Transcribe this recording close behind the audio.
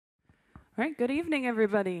All right, good evening,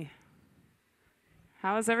 everybody.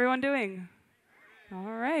 How is everyone doing? All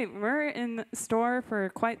right, we're in store for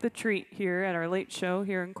quite the treat here at our late show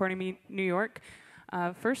here in Corning, New York.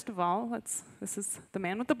 First of all, this is the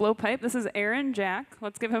man with the blowpipe. This is Aaron Jack.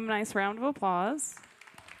 Let's give him a nice round of applause.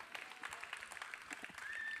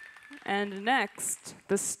 And next,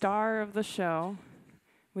 the star of the show,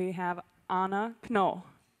 we have Anna Knoll.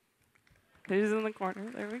 She's in the corner.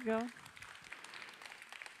 There we go.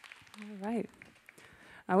 All right.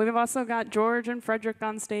 We've also got George and Frederick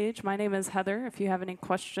on stage. My name is Heather, if you have any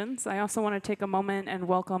questions. I also want to take a moment and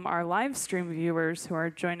welcome our live stream viewers who are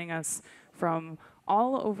joining us from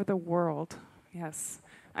all over the world. Yes,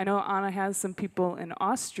 I know Anna has some people in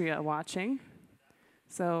Austria watching.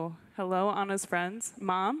 So hello, Anna's friends.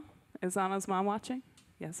 Mom, is Anna's mom watching?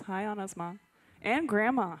 Yes, hi, Anna's mom. And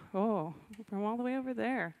Grandma, oh, from all the way over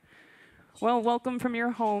there. Well, welcome from your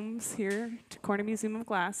homes here to Corning Museum of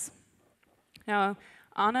Glass. Now,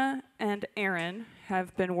 Anna and Aaron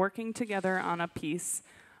have been working together on a piece.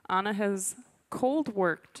 Anna has cold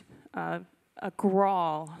worked a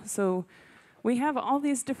grawl. So we have all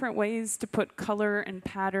these different ways to put color and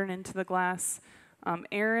pattern into the glass.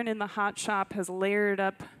 Aaron in the hot shop has layered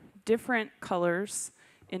up different colors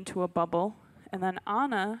into a bubble. And then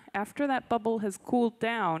Anna, after that bubble has cooled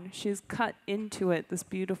down, she's cut into it this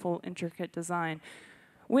beautiful, intricate design,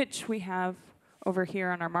 which we have over here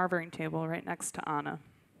on our marvering table right next to Anna.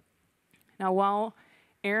 Now, while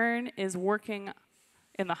Aaron is working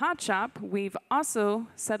in the hot shop, we've also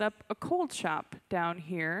set up a cold shop down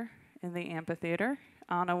here in the amphitheater.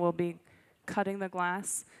 Anna will be cutting the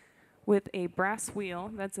glass with a brass wheel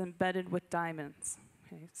that's embedded with diamonds.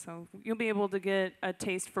 Okay, so you'll be able to get a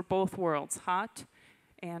taste for both worlds, hot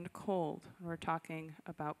and cold. We're talking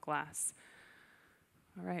about glass.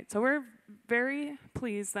 All right, so we're very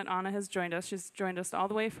pleased that Anna has joined us. She's joined us all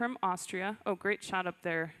the way from Austria. Oh, great shot up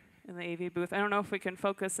there in the AV booth. I don't know if we can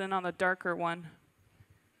focus in on the darker one.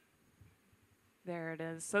 There it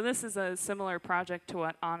is. So this is a similar project to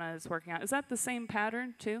what Anna is working on. Is that the same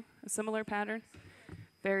pattern too? A similar pattern?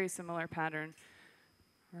 Very similar pattern.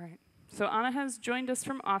 All right. So Anna has joined us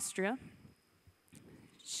from Austria.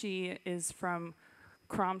 She is from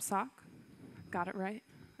Kromsock. Got it right?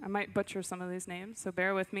 I might butcher some of these names, so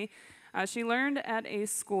bear with me. She learned at a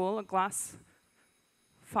school, a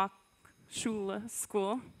Glasfachschule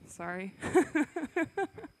school. Sorry.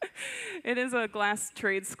 It is a glass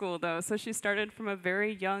trade school, though, so she started from a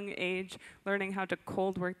very young age learning how to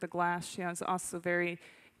cold work the glass. She was also very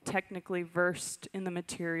technically versed in the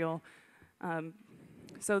material.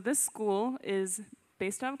 So this school is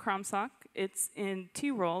based out of Kromsock. It's in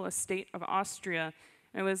Tyrol, a state of Austria.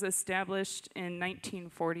 It was established in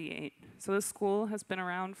 1948. So this school has been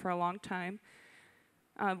around for a long time.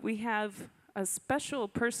 We have a special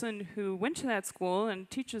person who went to that school and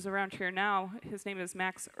teaches around here now. His name is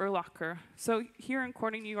Max Erlacher. So here in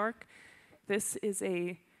Corning, New York, this is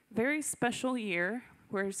a very special year.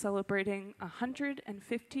 We're celebrating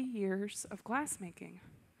 150 years of glassmaking.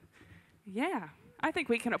 Yeah, I think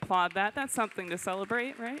we can applaud that. That's something to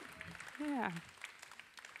celebrate, right? Yeah.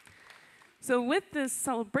 So with this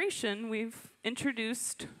celebration, we've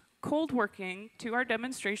introduced cold working to our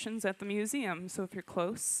demonstrations at the museum. So if you're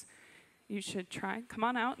close, you should come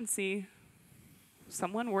on out and see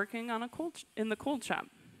someone working on in the cold shop,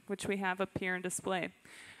 which we have up here in display.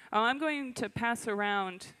 I'm going to pass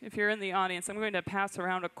around, if you're in the audience, I'm going to pass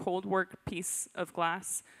around a cold work piece of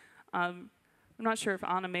glass. I'm not sure if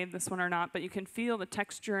Anna made this one or not, but you can feel the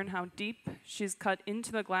texture and how deep she's cut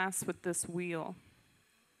into the glass with this wheel.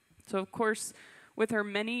 So of course, with her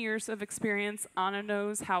many years of experience, Anna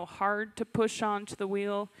knows how hard to push onto the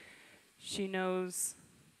wheel. She knows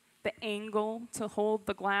the angle to hold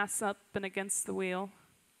the glass up and against the wheel.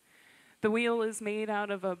 The wheel is made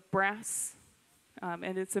out of a brass,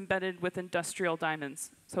 and it's embedded with industrial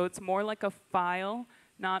diamonds. So it's more like a file,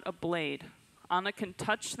 not a blade. Anna can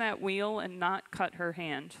touch that wheel and not cut her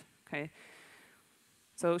hand, okay?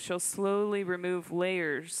 So she'll slowly remove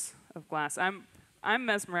layers of glass. I'm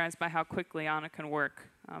mesmerized by how quickly Anna can work.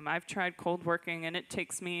 I've tried cold working, and it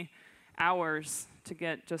takes me hours to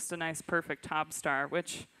get just a nice, perfect hob star,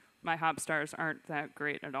 which my hob stars aren't that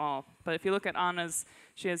great at all. But if you look at Anna's,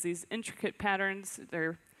 she has these intricate patterns.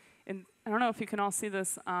 I don't know if you can all see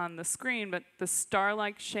this on the screen, but the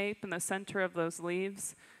star-like shape in the center of those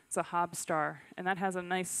leaves, it's a hob star, and that has a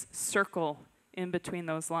nice circle in between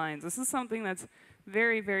those lines. This is something that's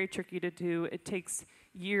very, very tricky to do. It takes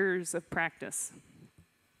years of practice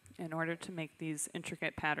in order to make these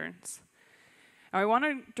intricate patterns. Now, I want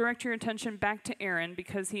to direct your attention back to Aaron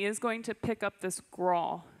because he is going to pick up this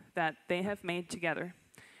grawl that they have made together.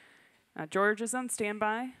 George is on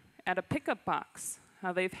standby at a pickup box.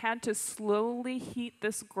 They've had to slowly heat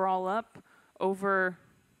this grawl up over,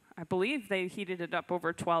 I believe they heated it up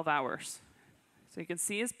over 12 hours. So you can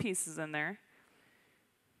see his pieces in there.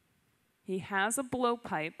 He has a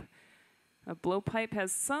blowpipe. A blowpipe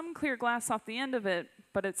has some clear glass off the end of it,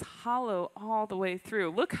 but it's hollow all the way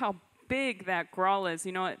through. Look how big that grawl is.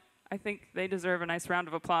 You know what? I think they deserve a nice round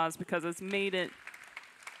of applause because it's made it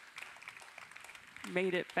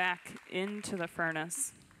back into the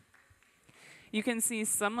furnace. You can see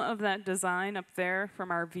some of that design up there from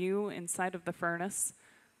our view inside of the furnace.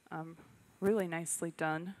 Really nicely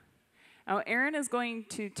done. Now, Aaron is going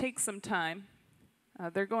to take some time.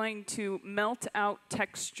 They're going to melt out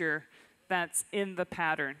texture that's in the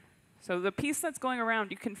pattern. So the piece that's going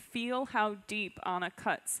around, you can feel how deep Anna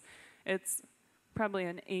cuts. It's probably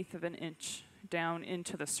 1/8 of an inch down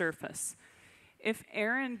into the surface. If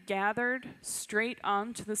Aaron gathered straight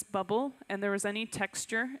onto this bubble and there was any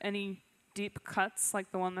texture, any deep cuts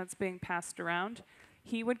like the one that's being passed around,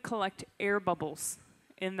 he would collect air bubbles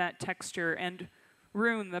in that texture and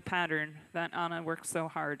ruin the pattern that Anna worked so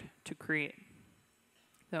hard to create.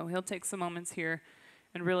 So he'll take some moments here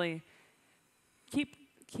and really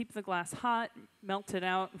keep the glass hot, melt it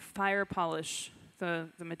out, fire polish the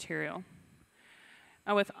material.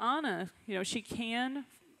 Now with Anna, she can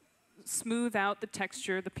smooth out the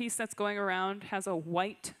texture. The piece that's going around has a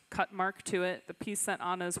white cut mark to it. The piece that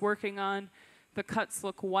Anna is working on, the cuts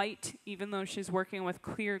look white even though she's working with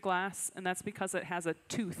clear glass, and that's because it has a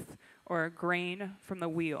tooth or a grain from the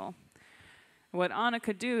wheel. What Anna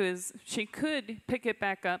could do is she could pick it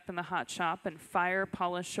back up in the hot shop and fire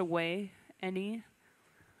polish away any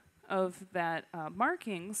of that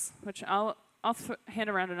markings, which I'll hand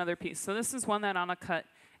around another piece. So this is one that Anna cut,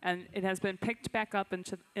 and it has been picked back up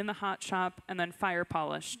in the hot shop and then fire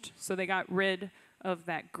polished. So they got rid of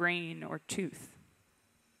that grain or tooth.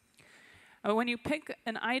 When you pick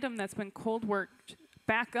an item that's been cold worked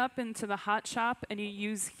back up into the hot shop and you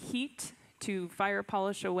use heat to fire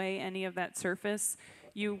polish away any of that surface,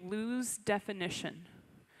 you lose definition.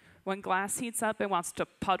 When glass heats up, it wants to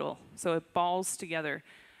puddle, so it balls together.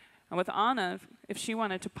 And with Anna, if she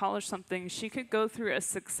wanted to polish something, she could go through a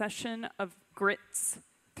succession of grits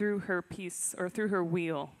through her piece or through her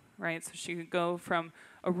wheel, right? So she could go from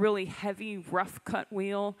a really heavy, rough cut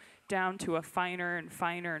wheel down to a finer and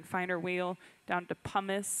finer and finer wheel, down to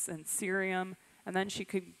pumice and cerium, and then she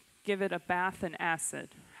could give it a bath in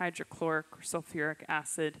acid, hydrochloric or sulfuric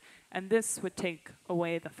acid, and this would take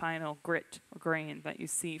away the final grit or grain that you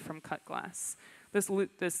see from cut glass.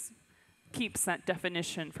 This keeps that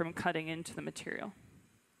definition from cutting into the material.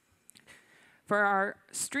 For our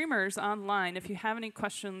streamers online, if you have any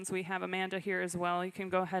questions, we have Amanda here as well. You can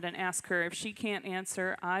go ahead and ask her. If she can't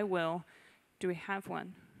answer, I will. Do we have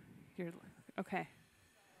one? Here, okay.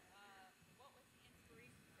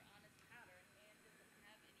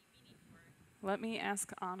 Let me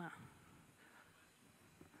ask Anna.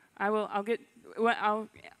 I'm going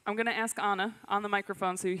to ask Anna on the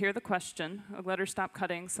microphone so you hear the question. I'll let her stop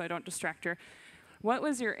cutting so I don't distract her. What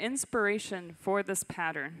was your inspiration for this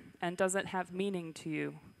pattern, and does it have meaning to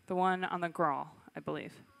you? The one on the grawl, I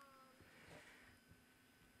believe.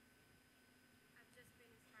 I've just been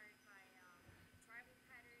inspired by tribal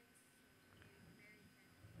patterns.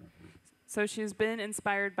 So she's been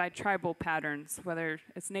inspired by tribal patterns, whether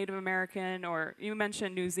it's Native American or you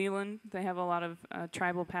mentioned New Zealand. They have a lot of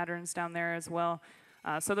tribal patterns down there as well.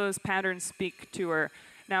 So those patterns speak to her.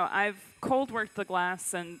 Now, I've cold worked the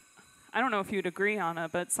glass, and I don't know if you'd agree, Anna,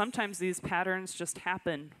 but sometimes these patterns just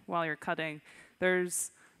happen while you're cutting.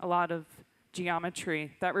 There's a lot of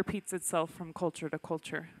geometry that repeats itself from culture to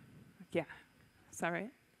culture. Yeah, is that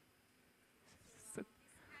right? So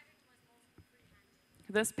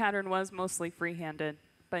this pattern was mostly freehanded,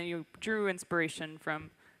 but you drew inspiration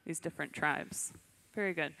from these different tribes.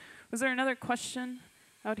 Very good. Was there another question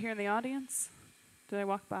out here in the audience? Did I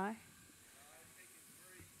walk by?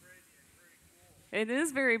 It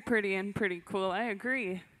is very pretty and pretty cool. I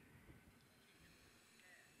agree.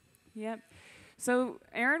 Yep. So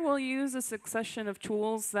Aaron will use a succession of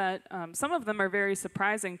tools that some of them are very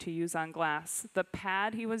surprising to use on glass. The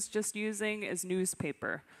pad he was just using is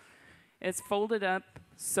newspaper. It's folded up,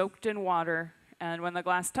 soaked in water, and when the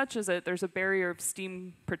glass touches it, there's a barrier of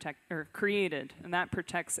steam created, and that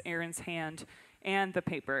protects Aaron's hand and the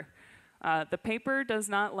paper. The paper does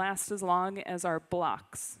not last as long as our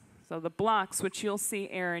blocks. So the blocks, which you'll see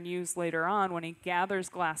Aaron use later on when he gathers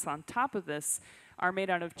glass on top of this, are made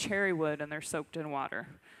out of cherry wood and they're soaked in water.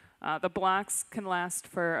 The blocks can last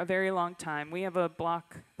for a very long time. We have a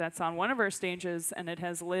block that's on one of our stages and it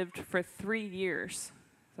has lived for 3 years.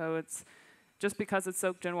 So it's just because it's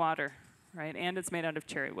soaked in water, right? And it's made out of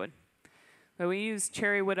cherry wood. So we use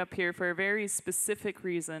cherry wood up here for a very specific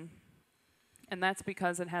reason, and that's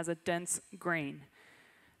because it has a dense grain.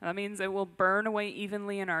 That means it will burn away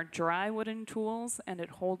evenly in our dry wooden tools, and it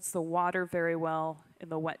holds the water very well in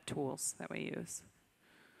the wet tools that we use.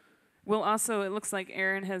 We'll also, it looks like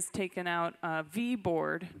Aaron has taken out a V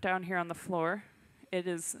board down here on the floor. It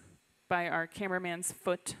is by our cameraman's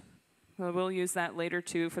foot. We'll use that later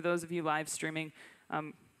too for those of you live streaming.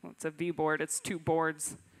 It's a V board. It's two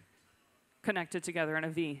boards connected together in a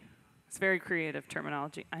V. It's very creative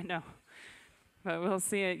terminology, I know. But we'll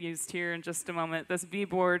see it used here in just a moment. This V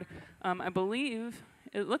board, I believe,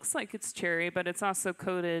 it looks like it's cherry, but it's also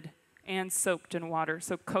coated and soaked in water,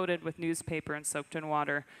 so coated with newspaper and soaked in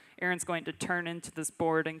water. Aaron's going to turn into this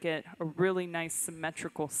board and get a really nice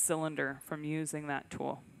symmetrical cylinder from using that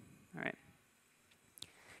tool. All right.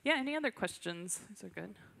 Yeah, any other questions? These are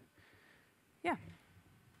good. Yeah.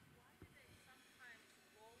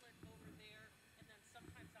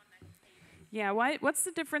 Yeah, what's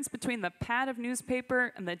the difference between the pad of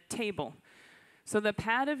newspaper and the table? So the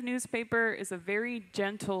pad of newspaper is a very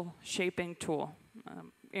gentle shaping tool.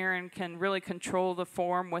 Aaron can really control the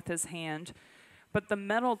form with his hand. But the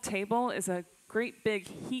metal table is a great big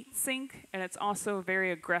heat sink, and it's also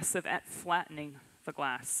very aggressive at flattening the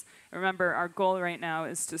glass. Remember, our goal right now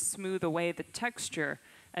is to smooth away the texture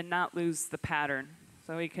and not lose the pattern.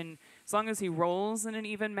 So he can, as long as he rolls in an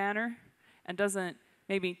even manner and doesn't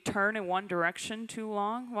maybe turn in one direction too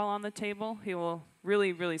long while on the table, he will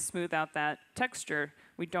really, really smooth out that texture.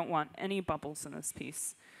 We don't want any bubbles in this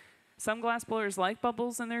piece. Some glass blowers like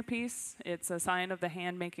bubbles in their piece. It's a sign of the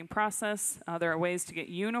hand-making process. There are ways to get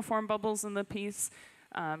uniform bubbles in the piece,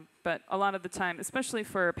 but a lot of the time, especially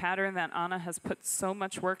for a pattern that Anna has put so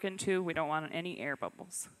much work into, we don't want any air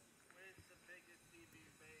bubbles.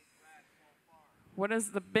 What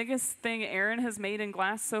is the biggest thing Aaron has made in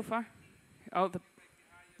glass so far? Oh,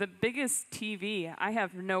 the biggest TV, I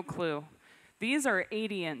have no clue. These are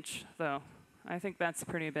 80-inch, though. I think that's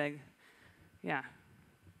pretty big. Yeah.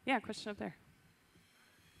 Yeah, question up there.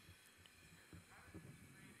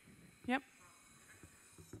 Yep.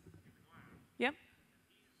 Yep.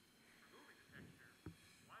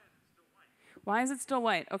 Why is it still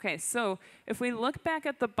white? Okay, so if we look back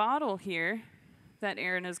at the bottle here that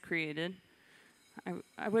Aaron has created,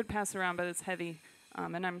 I would pass around, but it's heavy,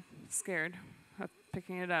 and I'm scared of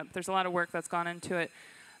picking it up. There's a lot of work that's gone into it.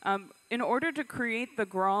 In order to create the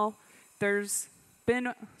grawl, there's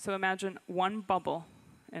been, so imagine one bubble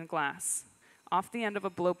in glass off the end of a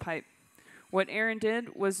blowpipe. What Aaron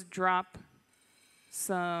did was drop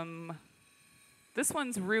some, this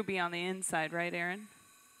one's ruby on the inside, right, Aaron?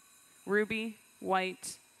 Ruby,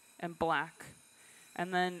 white, and black.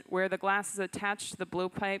 And then where the glass is attached to the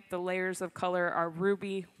blowpipe, the layers of color are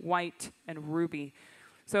ruby, white, and ruby.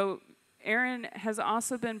 So Aaron has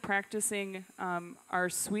also been practicing our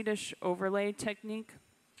Swedish overlay technique.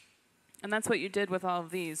 And that's what you did with all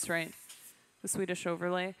of these, right? The Swedish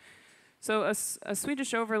overlay. So a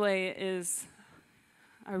Swedish overlay is,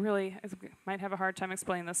 I might have a hard time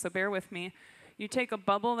explaining this, so bear with me. You take a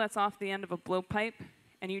bubble that's off the end of a blowpipe,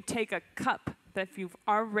 and you take a cup that you've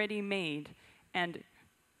already made and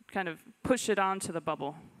kind of push it onto the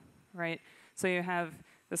bubble, right? So you have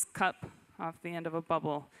this cup off the end of a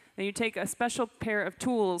bubble. Then you take a special pair of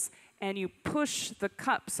tools and you push the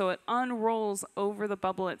cup so it unrolls over the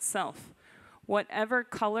bubble itself. Whatever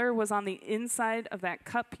color was on the inside of that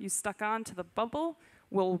cup you stuck onto the bubble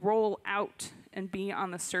will roll out and be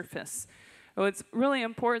on the surface. So it's really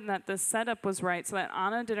important that the setup was right so that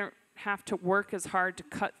Anna didn't have to work as hard to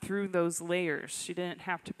cut through those layers. She didn't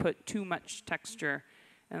have to put too much texture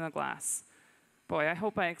in the glass. Boy, I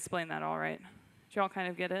hope I explained that all right. Did you all kind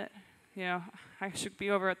of get it? You know, I should be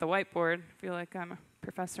over at the whiteboard. I feel like I'm a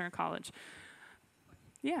professor in college.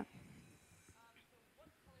 Yeah.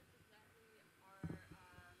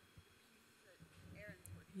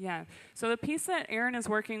 Yeah, so the piece that Aaron is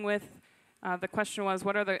working with, the question was,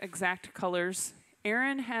 what are the exact colors?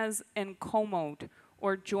 Aaron has encomoed,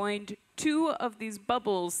 or joined, two of these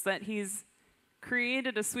bubbles that he's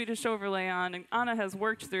created a Swedish overlay on, and Anna has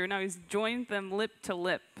worked through. Now he's joined them lip to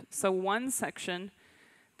lip. So one section,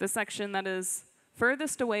 the section that is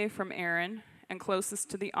furthest away from Aaron and closest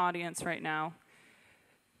to the audience right now,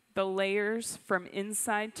 the layers from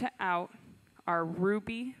inside to out are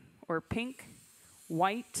ruby or pink,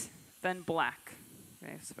 white, then black.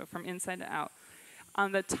 Okay, so from inside to out.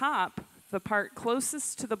 On the top, the part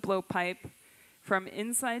closest to the blowpipe, from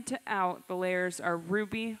inside to out, the layers are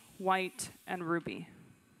ruby, white, and ruby.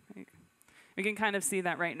 We can kind of see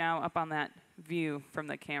that right now up on that view from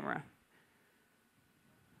the camera.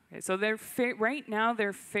 Okay, so right now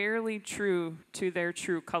they're fairly true to their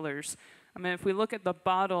true colors. I mean, if we look at the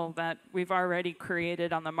bottle that we've already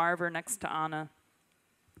created on the Marver next to Anna,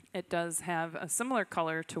 it does have a similar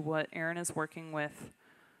color to what Erin is working with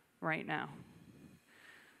right now.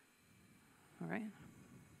 All right.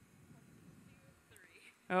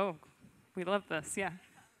 Oh, we love this, yeah.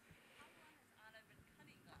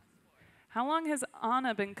 How long has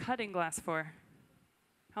Anna been cutting glass for?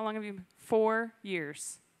 How long have you? 4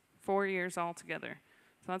 years. 4 years altogether.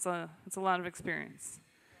 So that's a lot of experience.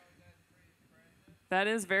 That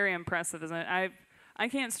is very impressive, isn't it? I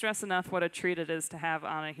can't stress enough what a treat it is to have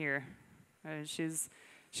Anna here. She's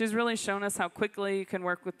really shown us how quickly you can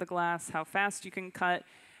work with the glass, how fast you can cut,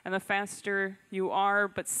 and the faster you are,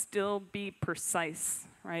 but still be precise,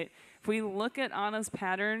 right? If we look at Anna's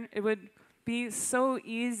pattern, it would be so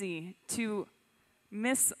easy to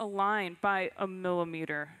miss a line by a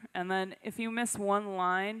millimeter. And then if you miss one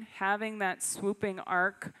line, having that swooping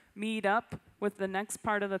arc meet up with the next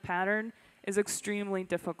part of the pattern is extremely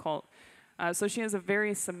difficult. So she has a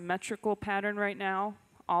very symmetrical pattern right now.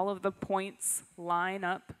 All of the points line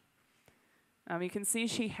up. You can see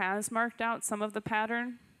she has marked out some of the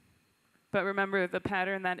pattern, but remember the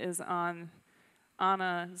pattern that is on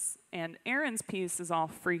Anna's and Erin's piece is all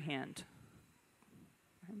freehand.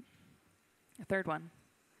 A third one.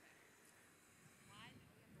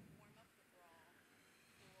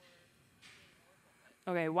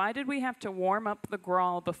 Okay, why did we have to warm up the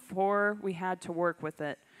grawl before we had to work with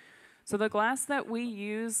it? So the glass that we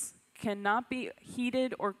use cannot be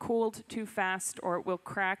heated or cooled too fast or it will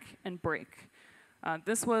crack and break.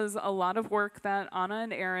 This was a lot of work that Anna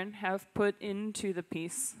and Erin have put into the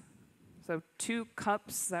piece. So 2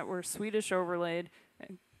 cups that were Swedish overlaid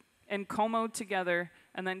and comoed together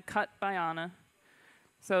and then cut by Anna.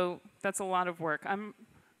 So that's a lot of work. I'm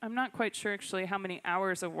not quite sure actually how many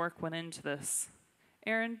hours of work went into this.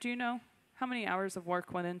 Erin, do you know how many hours of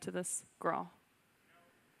work went into this grawl?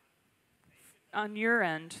 On your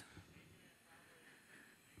end.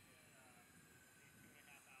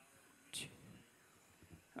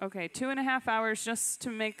 Okay, 2.5 hours just to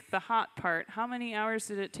make the hot part. How many hours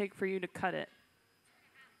did it take for you to cut it?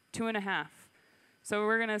 2.5. So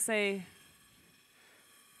we're gonna say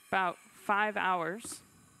about 5 hours.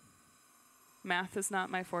 Math is not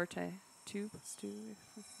my forte. 2 + 2,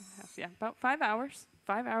 4.5. Yeah, about 5 hours.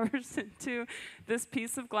 5 hours into this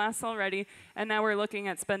piece of glass already, and now we're looking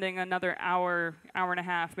at spending another hour, hour and a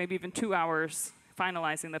half, maybe even 2 hours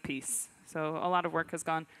finalizing the piece. So a lot of work has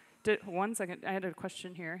gone. 1 second, I had a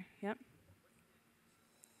question here. Yep.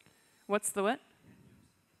 What's the what?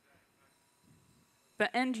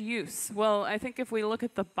 The end use. Well, I think if we look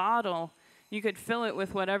at the bottle, you could fill it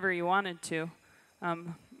with whatever you wanted to.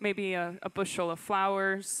 Maybe a bushel of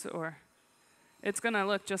flowers, or it's going to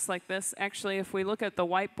look just like this. Actually, if we look at the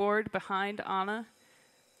whiteboard behind Anna,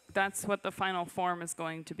 that's what the final form is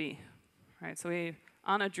going to be. All right, so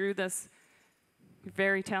Anna drew this.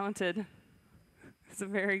 Very talented. It's a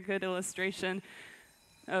very good illustration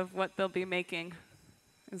of what they'll be making.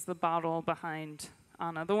 Is the bottle behind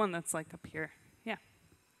Anna, the one that's like up here. Yeah.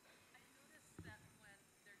 I noticed that when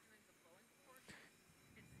they're doing the blowing portion,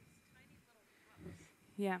 it's these tiny little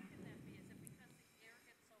puffs. Yeah. What can that be? Is it because the air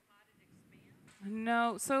gets so hot it expands?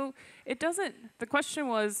 No, so it doesn't. The question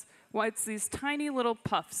was why it's these tiny little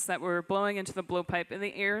puffs that were blowing into the blowpipe and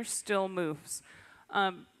the air still moves.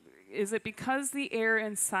 Is it because the air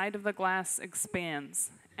inside of the glass expands?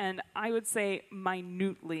 And I would say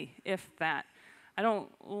minutely, if that. I don't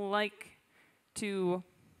like to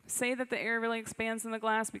say that the air really expands in the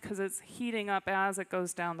glass because it's heating up as it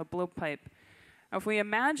goes down the blowpipe. Now, if we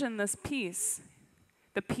imagine this piece,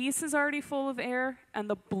 the piece is already full of air and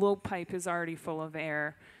the blowpipe is already full of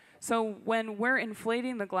air. So when we're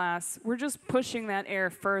inflating the glass, we're just pushing that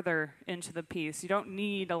air further into the piece. You don't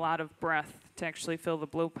need a lot of breath to actually fill the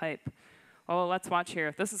blowpipe. Oh, let's watch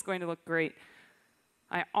here. This is going to look great.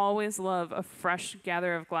 I always love a fresh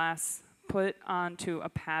gather of glass put onto a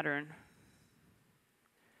pattern.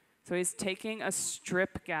 So he's taking a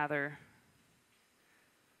strip gather.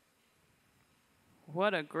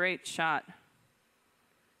 What a great shot.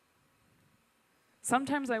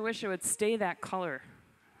 Sometimes I wish it would stay that color.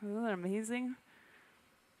 Isn't that amazing?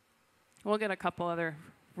 We'll get a couple other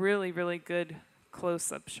really, really good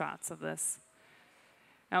close-up shots of this.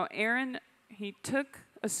 Now, Erin, he took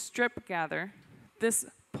a strip gather. This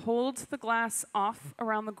pulled the glass off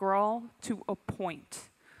around the grawl to a point.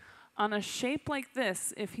 On a shape like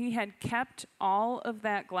this, if he had kept all of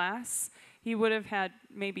that glass, he would have had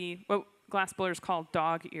maybe what glass blowers call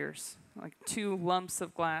dog ears. like two lumps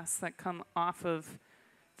of glass that come off of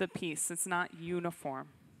the piece. It's not uniform.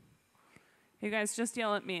 You guys just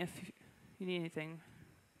yell at me if you need anything.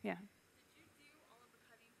 Yeah. Did you do all of the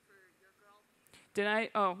cutting for your girl? Did I?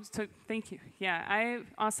 Oh, so thank you. Yeah, I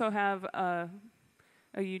also have a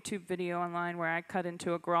YouTube video online where I cut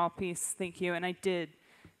into a grawl piece. Thank you, and I did.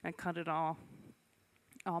 I cut it all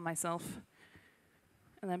myself,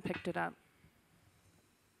 and then picked it up.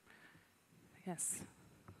 Yes.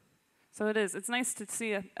 So it is. It's nice to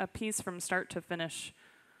see a piece from start to finish.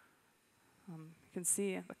 You can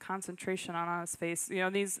see the concentration on Anna's face. You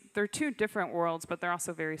know, they're two different worlds, but they're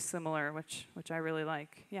also very similar, which I really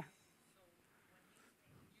like. Yeah.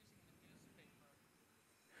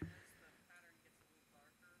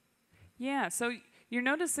 Yeah, so you're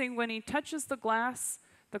noticing when he touches the glass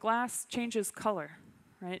changes color,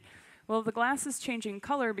 right? Well, the glass is changing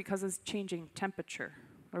color because it's changing temperature.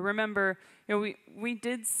 Remember, you know, we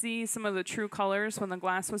did see some of the true colors when the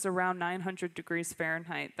glass was around 900 degrees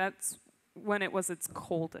Fahrenheit. That's when it was its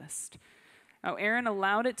coldest. Now, Aaron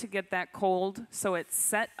allowed it to get that cold, so it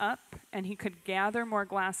set up, and he could gather more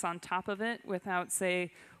glass on top of it without,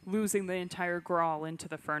 say, losing the entire grawl into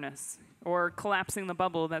the furnace or collapsing the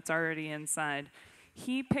bubble that's already inside.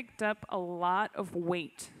 He picked up a lot of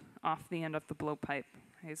weight off the end of the blowpipe.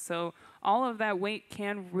 Okay, so all of that weight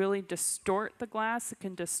can really distort the glass. It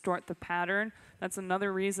can distort the pattern. That's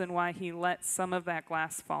another reason why he let some of that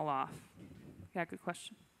glass fall off. Yeah, good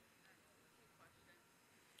question.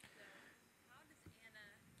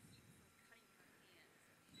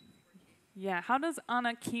 Yeah, how does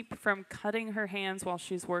Anna keep from cutting her hands while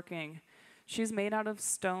she's working? She's made out of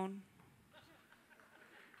stone.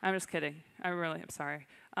 I'm just kidding. I really am sorry.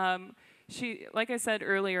 Like I said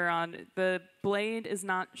earlier on, the blade is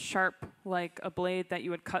not sharp like a blade that you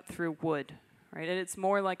would cut through wood, right? It's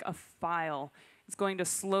more like a file. It's going to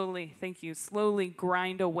slowly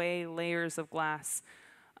grind away layers of glass.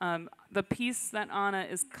 The piece that Anna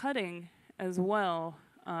is cutting as well,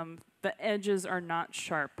 the edges are not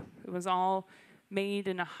sharp. It was all made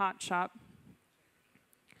in a hot shop.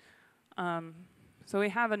 So we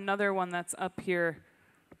have another one that's up here.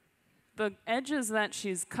 The edges that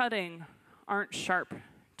she's cutting aren't sharp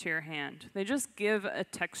to your hand. They just give a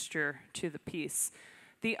texture to the piece.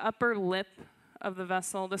 The upper lip of the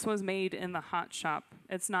vessel, this was made in the hot shop.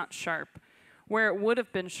 It's not sharp. Where it would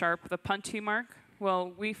have been sharp, the puntee mark,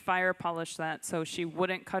 well, we fire polished that so she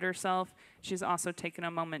wouldn't cut herself. She's also taken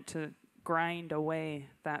a moment to grind away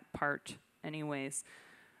that part anyways.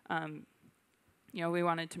 You know, we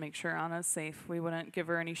wanted to make sure Anna's safe. We wouldn't give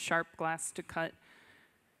her any sharp glass to cut.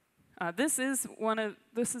 This is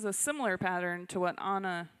a similar pattern to what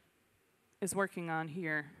Anna is working on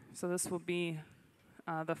here. So this will be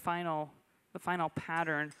the final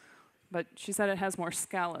pattern. But she said it has more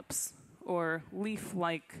scallops or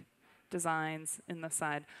leaf-like designs in the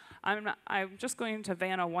side. I'm just going to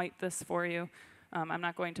Vanna White this for you. I'm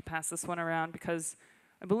not going to pass this one around because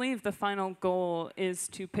I believe the final goal is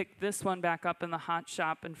to pick this one back up in the hot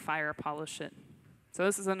shop and fire polish it. So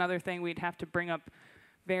this is another thing we'd have to bring up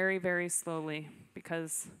very, very slowly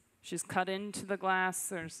because she's cut into the glass.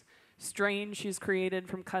 There's strain she's created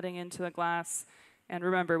from cutting into the glass. And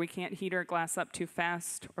remember, we can't heat our glass up too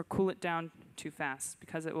fast or cool it down too fast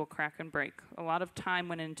because it will crack and break. A lot of time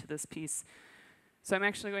went into this piece. So I'm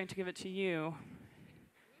actually going to give it to you.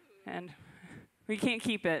 And we can't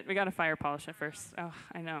keep it. We got to fire polish it first. Oh,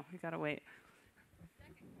 I know. We got to wait.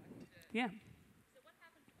 Second question. Yeah. So what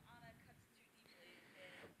happens if Anna cuts too deeply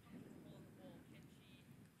and pumps this hole in the bowl? Can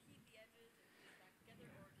she heat the edges and put it back together,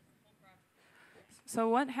 or does the whole project? So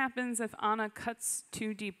what happens if Anna cuts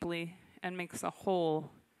too deeply and makes a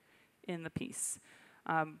hole in the piece?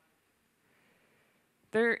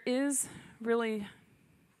 There is really,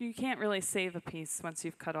 you can't really save a piece once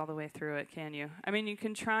you've cut all the way through it, can you? I mean, you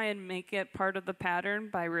can try and make it part of the pattern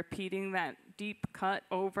by repeating that deep cut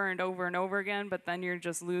over and over and over again, but then you're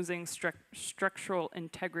just losing structural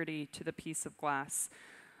integrity to the piece of glass.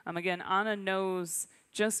 Again, Anna knows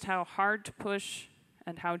just how hard to push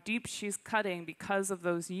and how deep she's cutting because of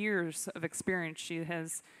those years of experience she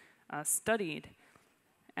has studied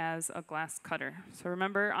as a glass cutter. So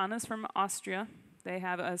remember, Anna's from Austria. They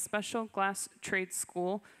have a special glass trade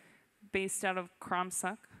school based out of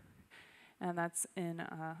Kramsuck, and that's in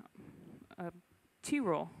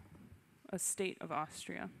Tyrol, a state of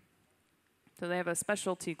Austria. So they have a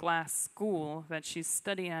specialty glass school that she's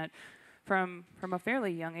studying at from a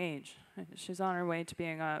fairly young age. She's on her way to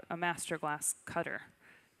being a master glass cutter.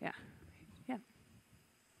 Yeah. Yeah.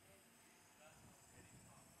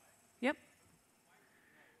 Yep.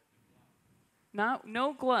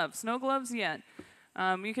 No gloves. No gloves yet.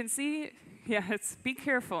 You can see, yeah, it's be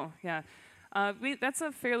careful, yeah. That's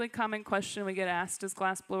a fairly common question we get asked as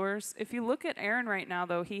glass blowers. If you look at Aaron right now,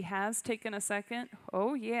 though, he has taken a second.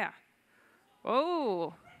 Oh, yeah.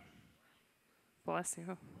 Oh, bless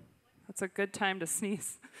you. That's a good time to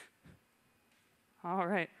sneeze. All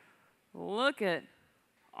right. Look at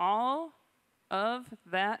all of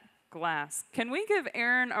that glass. Can we give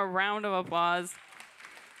Aaron a round of applause?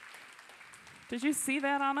 Did you see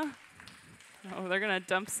that, Anna? Oh, they're going to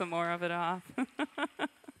dump some more of it off.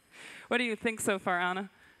 What do you think so far, Anna?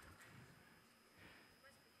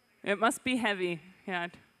 It must be heavy. Yeah,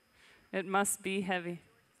 it must be heavy.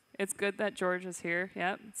 It's good that George is here.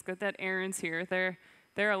 Yep, it's good that Aaron's here.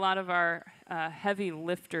 They're a lot of our heavy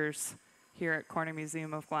lifters here at Corning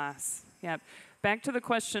Museum of Glass. Yep. Back to the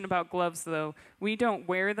question about gloves, though. We don't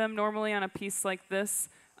wear them normally on a piece like this.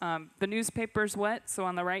 The newspaper's wet, so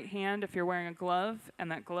on the right hand, if you're wearing a glove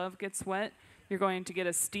and that glove gets wet, you're going to get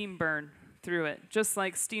a steam burn through it. Just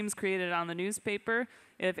like steam's created on the newspaper,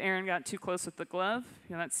 if Aaron got too close with the glove,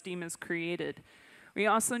 that steam is created. We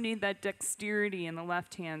also need that dexterity in the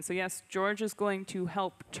left hand. So yes, George is going to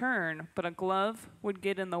help turn, but a glove would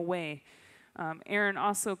get in the way. Aaron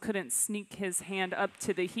also couldn't sneak his hand up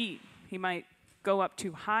to the heat. He might go up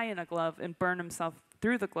too high in a glove and burn himself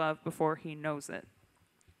through the glove before he knows it.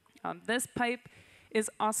 This pipe is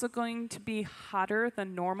also going to be hotter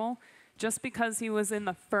than normal just because he was in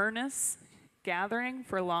the furnace gathering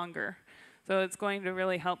for longer. So it's going to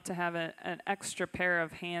really help to have an extra pair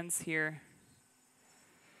of hands here.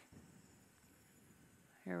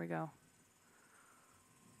 Here we go.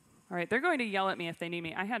 All right, they're going to yell at me if they need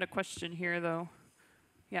me. I had a question here, though.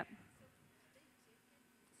 Yep.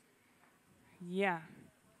 Yeah.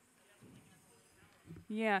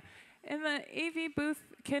 Yeah. In the AV booth,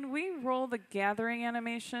 can we roll the gathering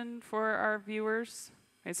animation for our viewers?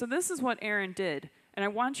 Okay, so this is what Aaron did. And I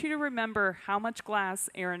want you to remember how much glass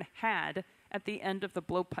Aaron had at the end of the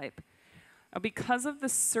blowpipe. Because of the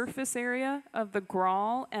surface area of the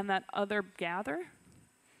grawl and that other gather,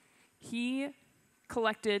 he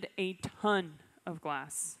collected a ton of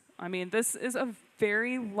glass. I mean, this is a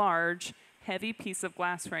very large, heavy piece of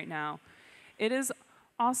glass right now. It is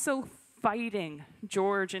also fighting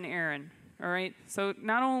George and Aaron, all right? So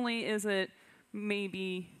not only is it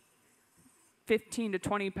maybe 15 to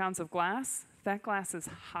 20 pounds of glass, that glass is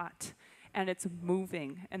hot and it's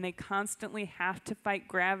moving, and they constantly have to fight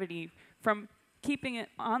gravity from keeping it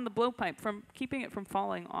on the blowpipe, from keeping it from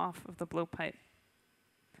falling off of the blowpipe.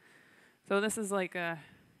 So this is like a,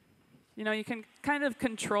 you can kind of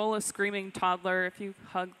control a screaming toddler if you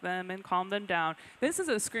hug them and calm them down. This is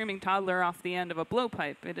a screaming toddler off the end of a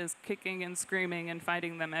blowpipe. It is kicking and screaming and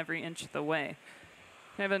fighting them every inch of the way.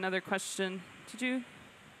 I have another question. Did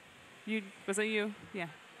you, was it you? Yeah.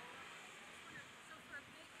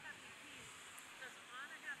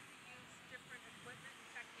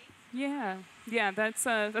 Yeah, that's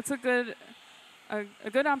a good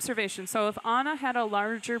observation. So if Anna had a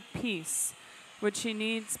larger piece, would she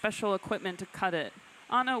need special equipment to cut it?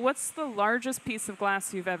 Anna, what's the largest piece of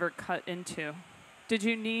glass you've ever cut into? Did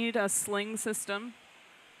you need a sling system?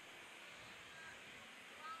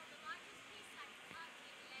 Well, the largest piece I cut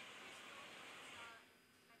in lead crystal, lead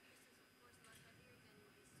crystal is of course a lot heavier than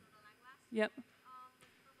this soda lime glass. Yep. Was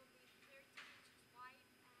probably 13 inches wide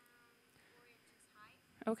and 4 inches high.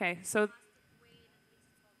 Okay, Must have weighed at least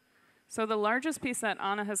 12 pounds. so the largest piece that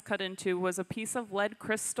Anna has cut into was a piece of lead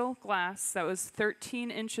crystal glass that was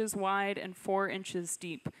 13 inches wide and 4 inches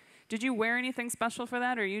deep. Did you wear anything special for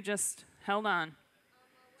that, or you just held on?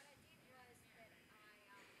 What I did was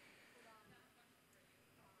that I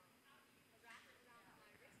put a wrap around my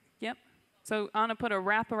wrist. Yep. So Anna put a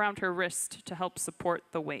wrap around her wrist to help support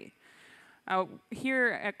the weight.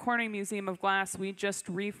 Here at Corning Museum of Glass, we just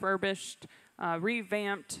refurbished,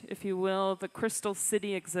 revamped, if you will, the Crystal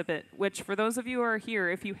City exhibit, which for those of you who are here,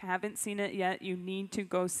 if you haven't seen it yet, you need to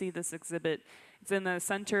go see this exhibit. It's in the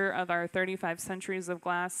center of our 35 centuries of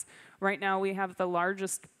glass. Right now we have the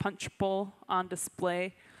largest punch bowl on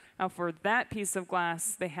display. Now for that piece of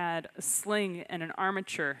glass, they had a sling and an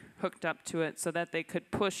armature hooked up to it so that they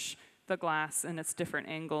could push the glass in its different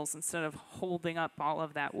angles instead of holding up all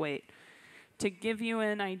of that weight. To give you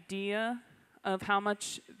an idea of how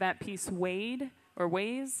much that piece weighed or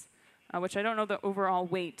weighs, which I don't know the overall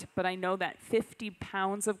weight, but I know that 50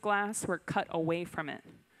 pounds of glass were cut away from it.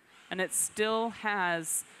 And it still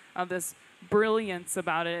has this brilliance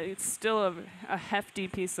about it. It's still a hefty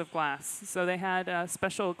piece of glass. So they had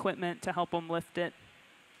special equipment to help them lift it.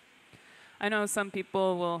 I know some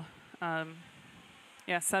people will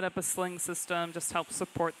set up a sling system, just help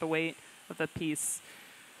support the weight of the piece.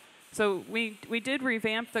 So we did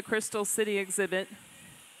revamp the Crystal City exhibit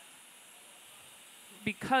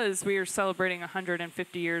because we are celebrating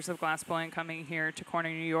 150 years of glassblowing coming here to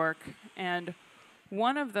Corning, New York. And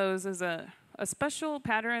one of those is a special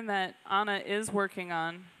pattern that Anna is working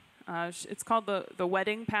on. It's called the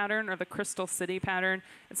wedding pattern or the Crystal City pattern.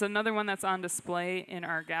 It's another one that's on display in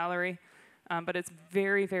our gallery, but it's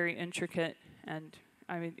very, very intricate. And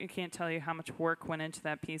I mean, I can't tell you how much work went into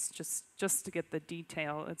that piece just to get the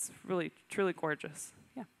detail. It's really, truly gorgeous.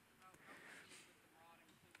 Yeah.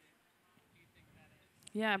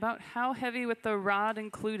 Yeah, about how heavy with the rod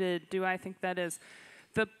included do I think that is?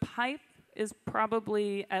 The pipe is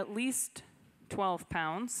probably at least 12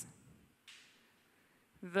 pounds.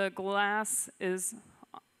 The glass is,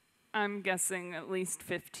 I'm guessing, at least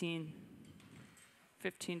 15,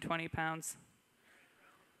 20 pounds.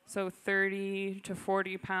 So 30 to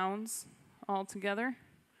 40 pounds altogether.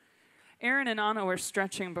 Aaron and Anna were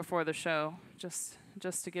stretching before the show, just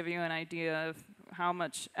to give you an idea of how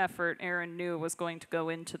much effort Aaron knew was going to go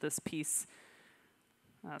into this piece.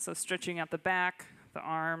 So stretching out the back, the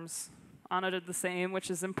arms. Anna did the same,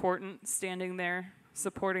 which is important, standing there,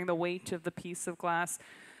 supporting the weight of the piece of glass.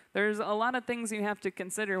 There's a lot of things you have to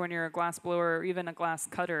consider when you're a glass blower or even a glass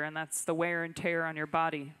cutter, and that's the wear and tear on your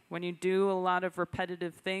body. When you do a lot of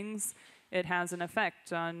repetitive things, it has an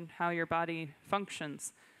effect on how your body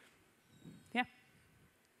functions. Yeah?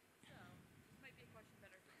 So, this might be a question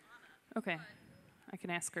better for Anna. Okay, I can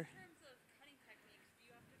ask her. In terms of cutting techniques, do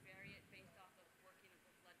you have to vary it based off of working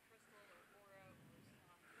with lead crystal or Oro or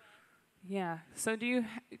soft glass? Yeah, so do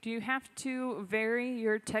you have to vary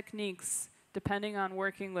your techniques depending on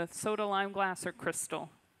working with soda lime glass or crystal?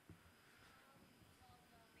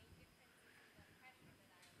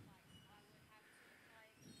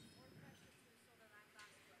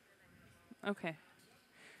 Okay.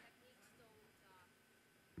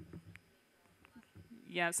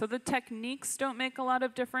 Yeah, so the techniques don't make a lot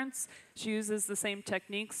of difference. She uses the same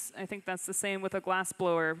techniques. I think that's the same with a glass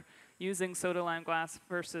blower, using soda lime glass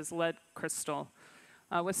versus lead crystal.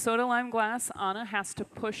 With soda lime glass, Anna has to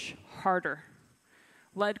push harder.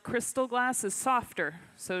 Lead crystal glass is softer,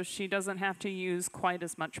 so she doesn't have to use quite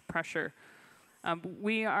as much pressure.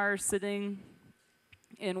 We are sitting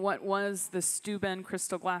in what was the Steuben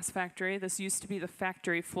Crystal Glass Factory. This used to be the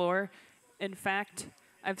factory floor. In fact,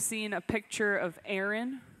 I've seen a picture of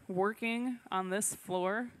Aaron working on this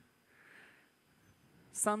floor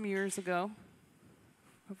some years ago,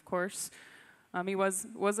 of course. He was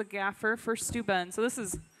a gaffer for Steuben. So this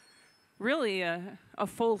is really a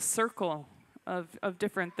full circle of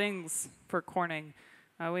different things for Corning.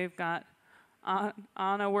 We've got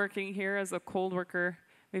Anna working here as a cold worker.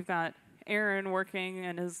 We've got Aaron working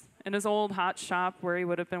in his old hot shop where he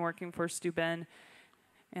would have been working for Steuben.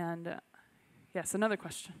 And yes, another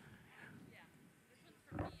question. Yeah,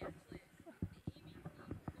 this one's for me actually.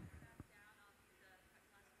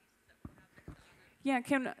 Yeah,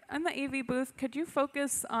 on the AV booth, could you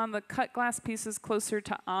focus on the cut glass pieces closer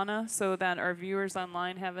to Anna so that our viewers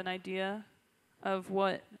online have an idea of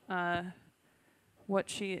what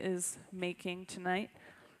she is making tonight?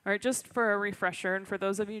 All right, just for a refresher, and for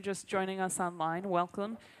those of you just joining us online,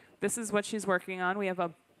 welcome. This is what she's working on. We have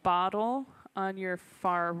a bottle on your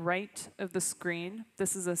far right of the screen.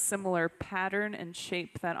 This is a similar pattern and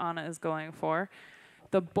shape that Anna is going for.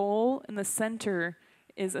 The bowl in the center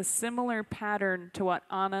is a similar pattern to what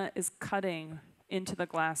Anna is cutting into the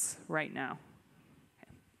glass right now.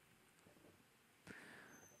 Okay.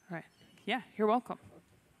 All right. Yeah, you're welcome.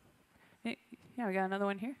 Hey, yeah, we got another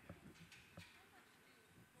one here.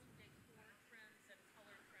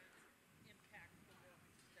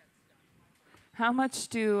 How much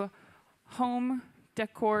do home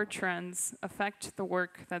decor trends affect the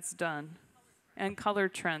work that's done? And color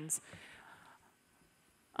trends.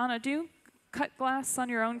 Anna, do you cut glass on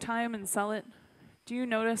your own time and sell it? Do you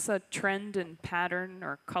notice a trend in pattern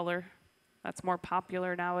or color that's more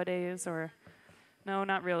popular nowadays? Or no,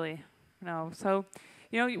 not really. No. So,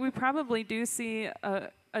 we probably do see a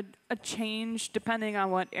change depending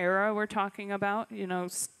on what era we're talking about.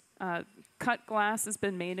 Cut glass has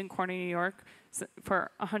been made in Corning, New York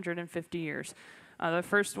for 150 years. The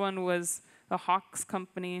first one was the Hawks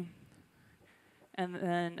Company,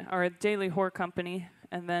 or Daily Whore Company,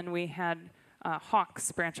 and then we had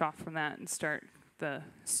Hawks branch off from that and start the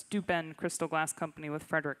Steuben Crystal Glass Company with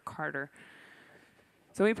Frederick Carter.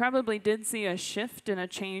 So we probably did see a shift and a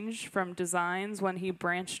change from designs when he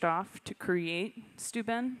branched off to create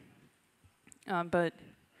Steuben. But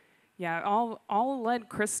yeah, all lead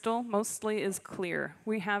crystal mostly is clear.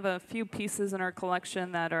 We have a few pieces in our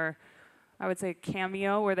collection that are I would say,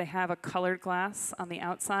 cameo where they have a colored glass on the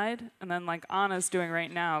outside, and then like Anna's doing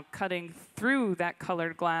right now, cutting through that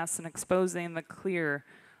colored glass and exposing the clear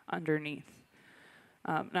underneath.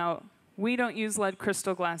 Now, we don't use lead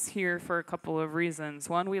crystal glass here for a couple of reasons.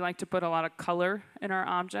 One, we like to put a lot of color in our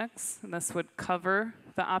objects, and this would cover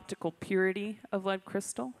the optical purity of lead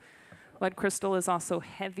crystal. Lead crystal is also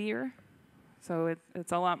heavier, so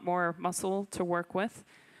it's a lot more muscle to work with.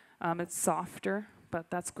 It's softer, but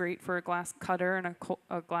that's great for a glass cutter and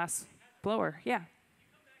a glass blower. Yeah.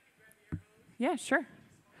 Yeah, sure.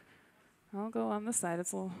 I'll go on this side.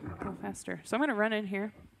 It's a little faster. So I'm going to run in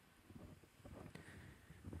here.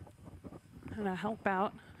 I'm going to help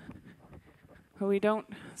out so we don't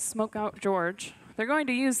smoke out George. They're going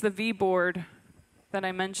to use the V-board that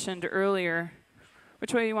I mentioned earlier.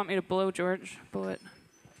 Which way do you want me to blow, George? Blow it.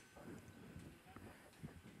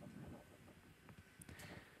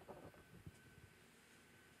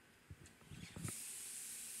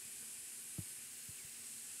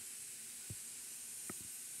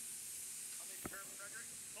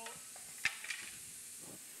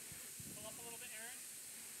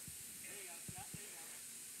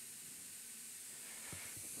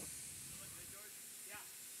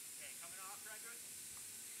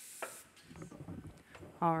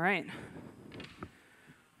 All right.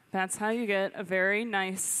 That's how you get a very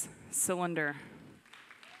nice cylinder.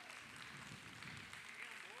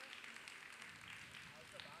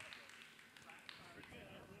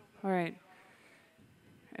 All right.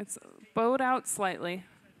 It's bowed out slightly.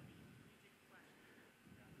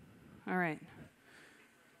 All right.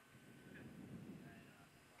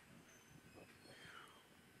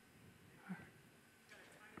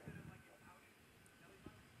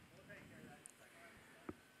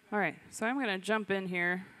 All right, so I'm going to jump in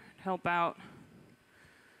here, help out.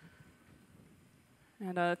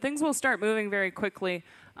 And things will start moving very quickly.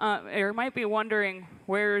 You might be wondering,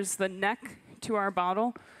 where's the neck to our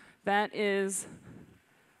bottle? That is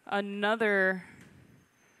another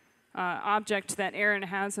object that Erin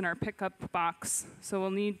has in our pickup box. So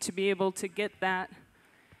we'll need to be able to get that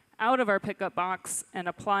out of our pickup box and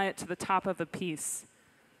apply it to the top of the piece.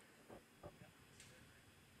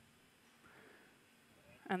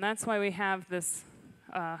 And that's why we have this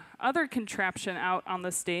other contraption out on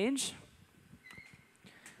the stage.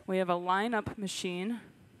 We have a line-up machine.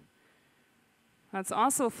 That's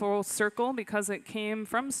also full circle because it came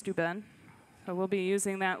from Steuben. So we'll be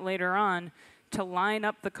using that later on to line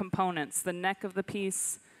up the components, the neck of the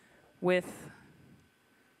piece with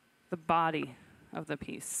the body of the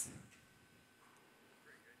piece.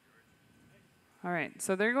 All right,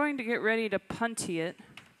 so they're going to get ready to punty it.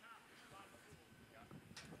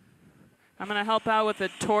 I'm going to help out with a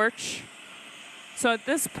torch. So at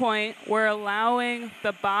this point, we're allowing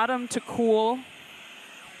the bottom to cool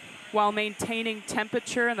while maintaining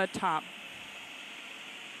temperature in the top.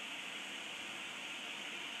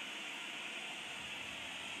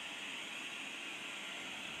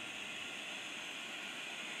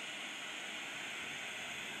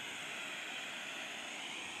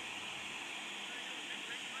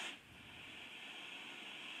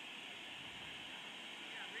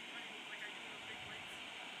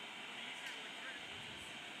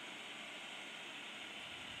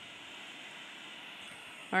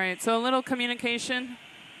 All right, so a little communication,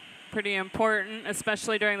 pretty important,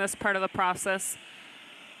 especially during this part of the process.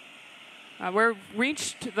 We've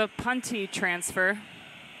reached the punty transfer.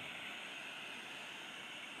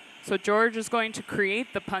 So George is going to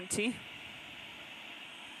create the punty.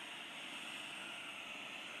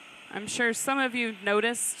 I'm sure some of you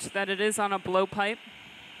noticed that it is on a blowpipe.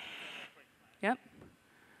 Yep.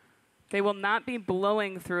 They will not be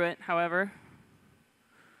blowing through it, however.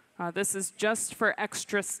 This is just for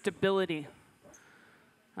extra stability.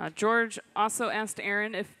 George also asked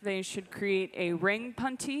Erin if they should create a ring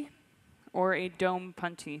punty or a dome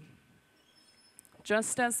punty.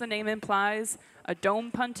 Just as the name implies, a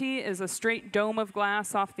dome punty is a straight dome of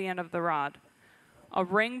glass off the end of the rod. A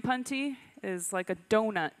ring punty is like a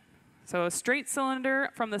donut. So a straight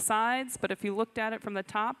cylinder from the sides, but if you looked at it from the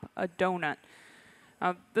top, a donut.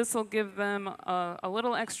 This will give them a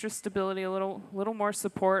little extra stability, a little more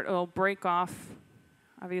support. It'll break off,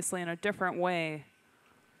 obviously, in a different way.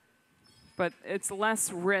 But it's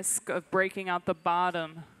less risk of breaking out the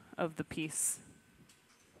bottom of the piece.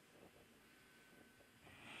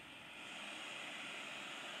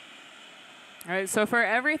 All right, so for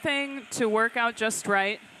everything to work out just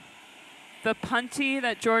right, the punty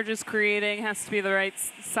that George is creating has to be the right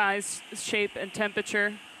size, shape, and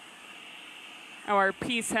temperature. Our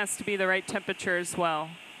piece has to be the right temperature as well.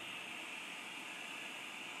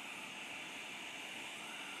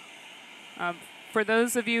 For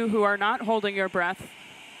those of you who are not holding your breath,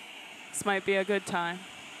 this might be a good time.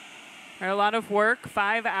 A lot of work,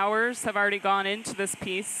 5 hours have already gone into this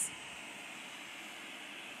piece.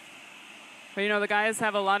 But you know, the guys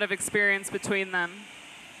have a lot of experience between them.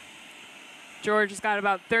 George has got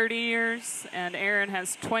about 30 years, and Aaron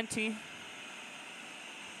has 20.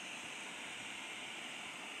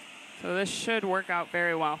 So this should work out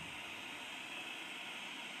very well.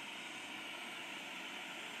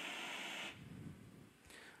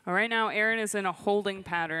 All right, now Aaron is in a holding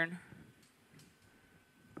pattern.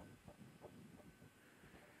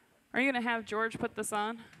 Are you going to have George put this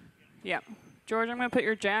on? Yeah. George, I'm going to put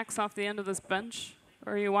your jacks off the end of this bench,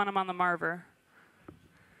 or you want them on the marver?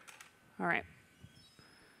 All right.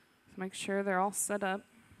 So make sure they're all set up.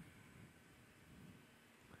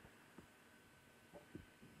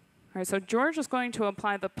 All right, so George is going to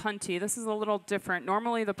apply the punty. This is a little different.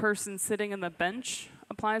 Normally the person sitting in the bench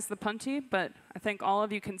applies the punty, but I think all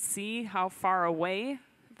of you can see how far away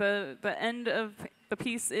the end of the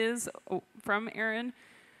piece is from Aaron.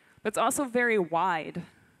 But it's also very wide.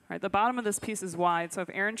 Right, the bottom of this piece is wide, so if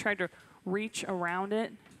Aaron tried to reach around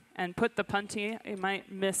it and put the punty, it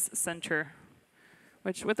might miss center,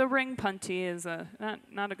 which with a ring punty is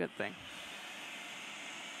not a good thing.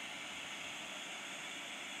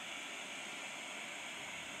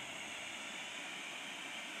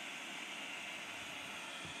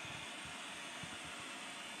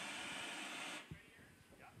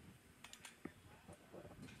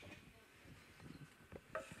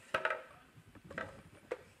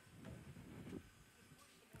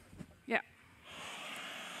 Yeah.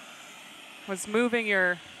 Was moving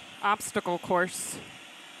your obstacle course.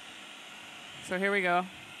 So here we go.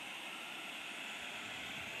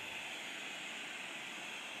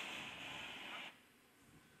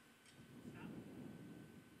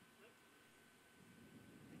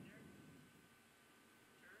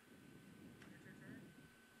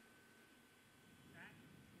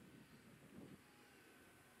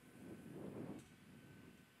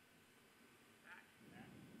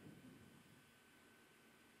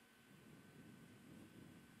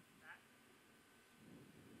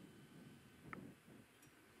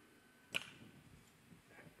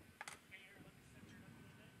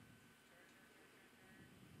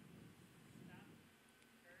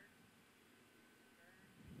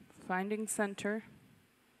 Finding center.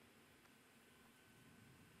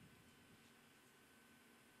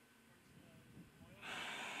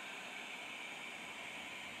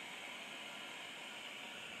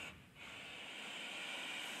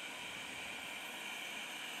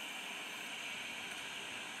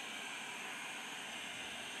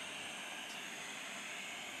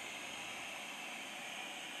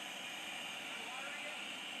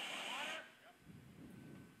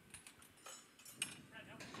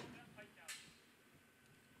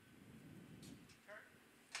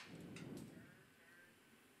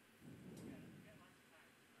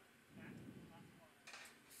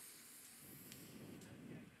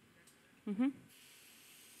 Mm-hmm.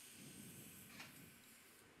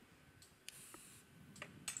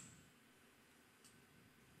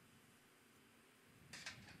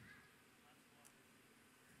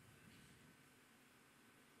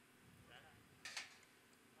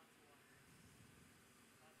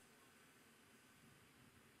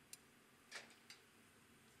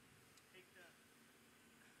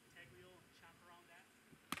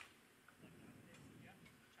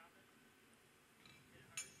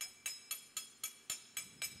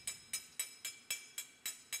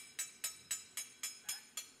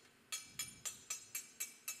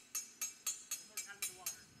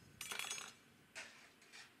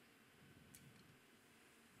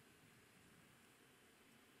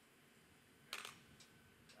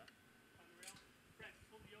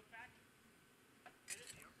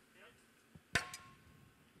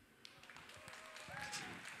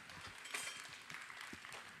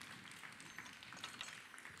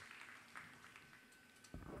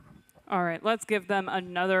 All right, let's give them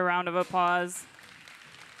another round of applause.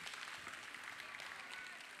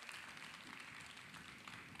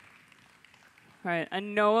 All right, I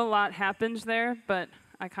know a lot happened there, but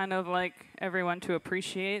I kind of like everyone to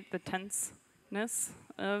appreciate the tenseness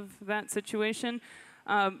of that situation.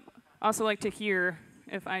 Also like to hear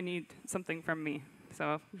if I need something from me.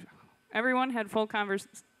 So everyone had full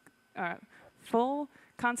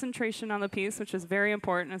concentration on the piece, which is very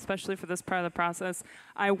important, especially for this part of the process.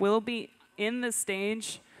 I will be in the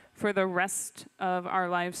stage for the rest of our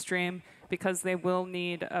live stream because they will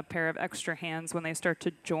need a pair of extra hands when they start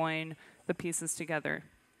to join the pieces together.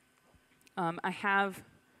 I have,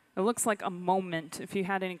 it looks like a moment, if you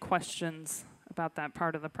had any questions about about that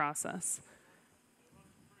part of the process.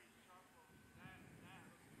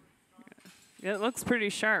 It looks pretty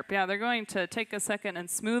sharp. Yeah, they're going to take a second and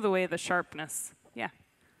smooth away the sharpness. Yeah.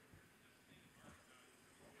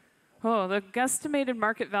 Oh, the guesstimated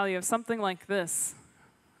market value of something like this.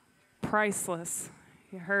 Priceless.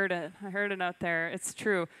 You heard it. I heard it out there. It's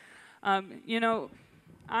true. You know,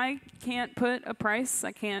 I can't put a price.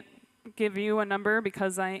 I can't give you a number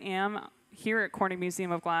because I am here at Corning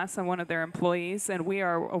Museum of Glass. I'm one of their employees, and we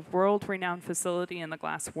are a world-renowned facility in the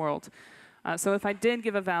glass world. So if I did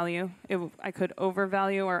give a value, I could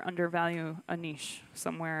overvalue or undervalue a niche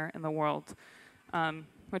somewhere in the world,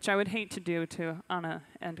 which I would hate to do to Anna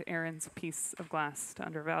and Aaron's piece of glass, to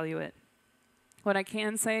undervalue it. What I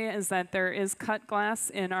can say is that there is cut glass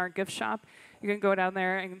in our gift shop. You can go down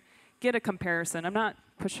there and get a comparison. I'm not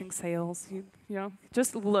pushing sales. You know,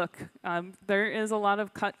 just look. There is a lot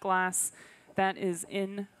of cut glass that is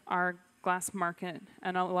in our glass market,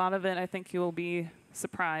 and a lot of it, I think you will be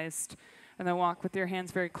surprised. And then walk with your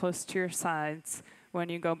hands very close to your sides when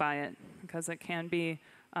you go buy it, because it can be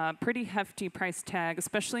a pretty hefty price tag,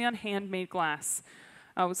 especially on handmade glass.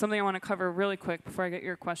 Something I want to cover really quick before I get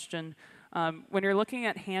your question. When you're looking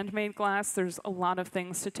at handmade glass, there's a lot of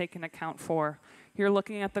things to take into account for. You're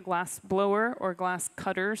looking at the glass blower or glass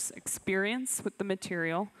cutter's experience with the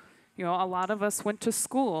material. You know, a lot of us went to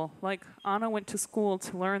school, like Anna went to school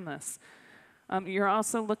to learn this. You're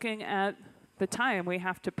also looking at the time we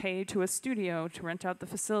have to pay to a studio to rent out the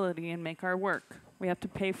facility and make our work. We have to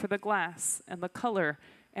pay for the glass and the color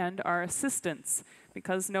and our assistants,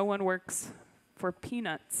 because no one works for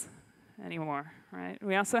peanuts anymore, right?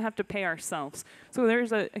 We also have to pay ourselves. So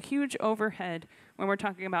there's a huge overhead when we're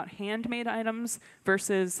talking about handmade items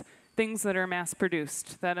versus things that are mass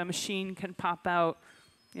produced, that a machine can pop out,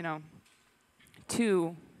 you know,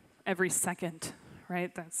 2 every second,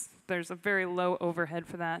 right? There's a very low overhead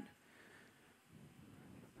for that.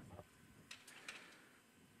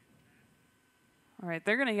 All right,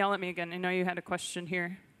 they're going to yell at me again. I know you had a question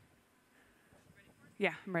here.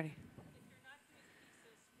 Yeah, I'm ready. If you're not doing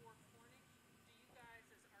pieces for Corning, do you guys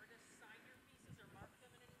as artists sign your pieces or mark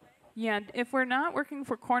them in any way? Yeah, if we're not working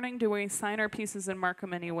for Corning, do we sign our pieces and mark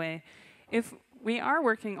them anyway? If we are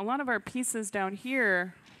working, a lot of our pieces down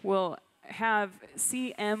here will have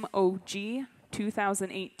CMOG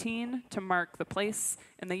 2018 to mark the place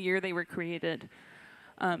and the year they were created.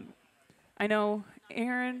 I know,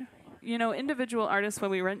 Aaron, you know, individual artists, when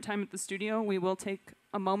we rent time at the studio, we will take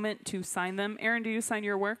a moment to sign them. Aaron, do you sign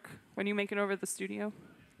your work when you make it over at the studio?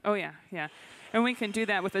 Oh, yeah, yeah. And we can do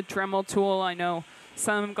that with a Dremel tool. I know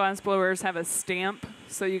some glass blowers have a stamp,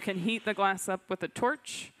 so you can heat the glass up with a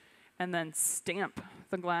torch and then stamp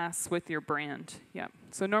the glass with your brand. Yeah.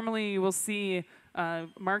 So normally you will see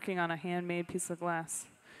marking on a handmade piece of glass.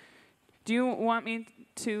 Do you want me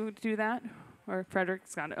to do that? Or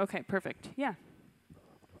Frederick's got it. Okay, perfect. Yeah.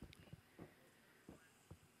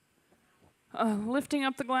 Lifting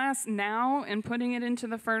up the glass now and putting it into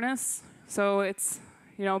the furnace. So it's,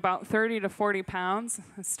 you know, about 30 to 40 pounds.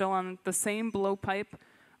 It's still on the same blowpipe.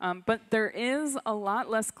 But there is a lot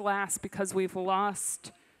less glass because we've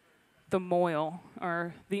lost the moil,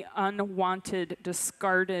 or the unwanted,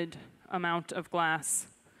 discarded amount of glass,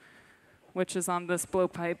 which is on this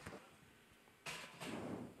blowpipe.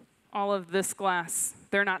 All of this glass,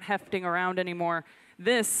 they're not hefting around anymore.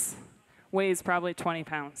 This weighs probably 20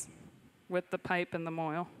 pounds. With the pipe and the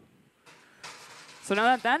moil. So now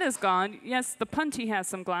that that is gone, yes, the punty has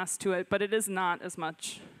some glass to it, but it is not as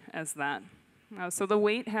much as that. So the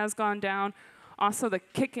weight has gone down. Also, the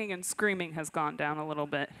kicking and screaming has gone down a little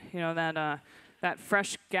bit. You know, that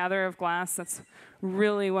fresh gather of glass, that's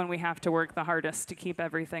really when we have to work the hardest to keep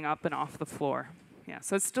everything up and off the floor. Yeah,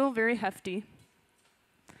 so it's still very hefty.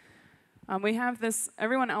 We have this,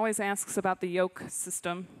 everyone always asks about the yoke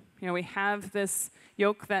system. You know, we have this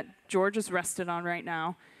yoke that George is rested on right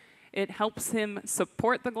now. It helps him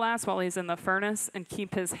support the glass while he's in the furnace and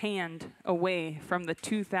keep his hand away from the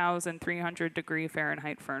 2,300 degree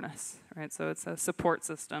Fahrenheit furnace, right? So it's a support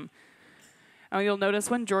system. Now you'll notice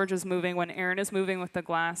when George is moving, when Aaron is moving with the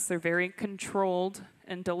glass, they're very controlled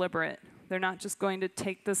and deliberate. They're not just going to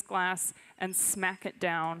take this glass and smack it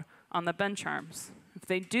down on the bench arms. If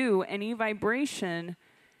they do, any vibration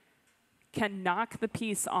can knock the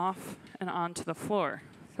piece off and onto the floor.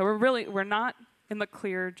 So we're not in the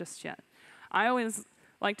clear just yet. I always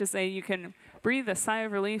like to say you can breathe a sigh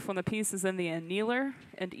of relief when the piece is in the annealer,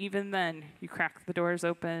 and even then you crack the doors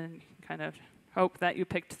open, kind of hope that you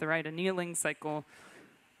picked the right annealing cycle,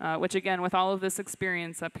 which again, with all of this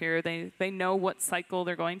experience up here, they know what cycle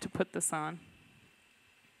they're going to put this on.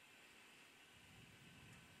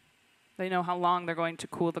 They know how long they're going to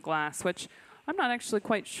cool the glass, which I'm not actually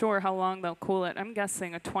quite sure how long they'll cool it. I'm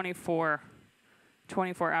guessing a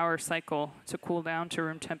 24-hour cycle to cool down to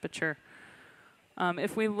room temperature.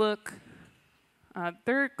 If we look,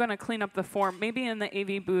 they're going to clean up the form. Maybe in the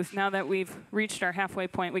AV booth, now that we've reached our halfway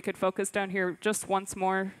point, we could focus down here just once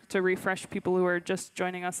more to refresh people who are just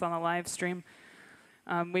joining us on the live stream.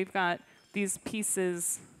 We've got these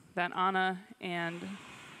pieces that Anna and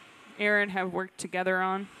Aaron have worked together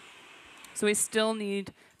on. So we still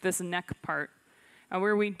need this neck part.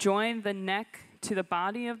 Where we join the neck to the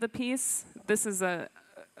body of the piece, this is a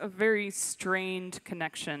very strained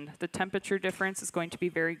connection. The temperature difference is going to be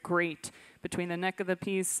very great between the neck of the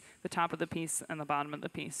piece, the top of the piece, and the bottom of the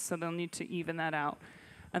piece. So they'll need to even that out.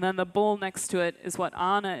 And then the bowl next to it is what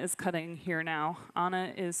Anna is cutting here now.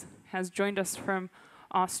 Anna has joined us from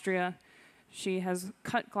Austria. She has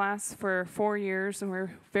cut glass for 4 years, and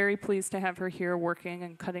we're very pleased to have her here working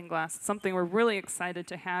and cutting glass. It's something we're really excited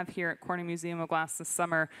to have here at Corning Museum of Glass this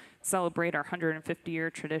summer, celebrate our 150-year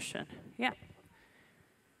tradition. Yeah.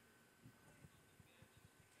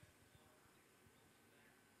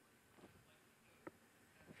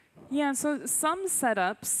 Yeah, so some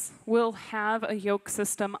setups will have a yoke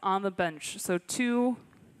system on the bench. So 2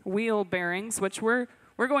 wheel bearings, which we're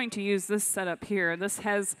going to use this setup here. This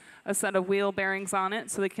has a set of wheel bearings on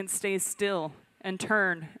it so they can stay still and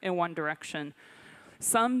turn in one direction.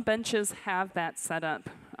 Some benches have that setup,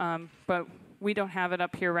 but we don't have it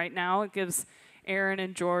up here right now. It gives Aaron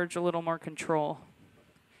and George a little more control.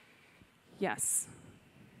 Yes.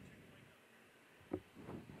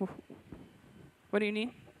 What do you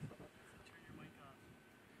need?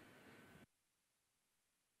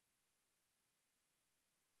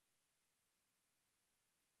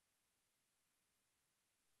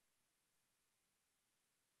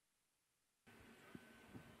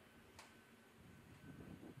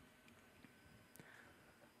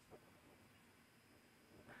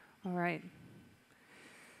 All right.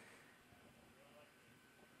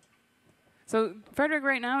 So Frederick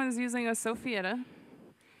right now is using a Sophietta.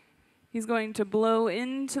 He's going to blow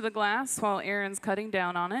into the glass while Aaron's cutting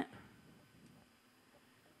down on it.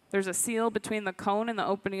 There's a seal between the cone and the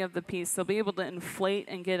opening of the piece. They'll be able to inflate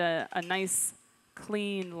and get a nice,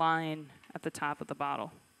 clean line at the top of the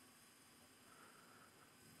bottle.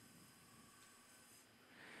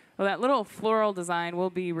 Well, that little floral design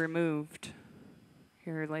will be removed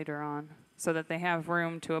here later on so that they have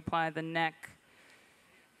room to apply the neck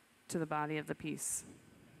to the body of the piece.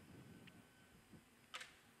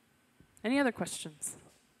 Any other questions?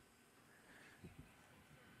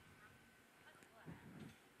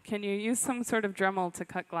 Can you use some sort of Dremel to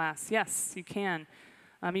cut glass? Yes, you can.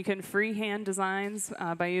 You can freehand designs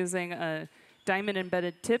by using a diamond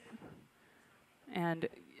embedded tip and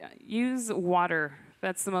use water.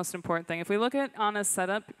 That's the most important thing. If we look at Anna's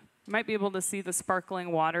setup, you might be able to see the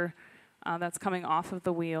sparkling water that's coming off of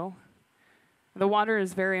the wheel. The water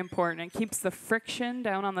is very important. It keeps the friction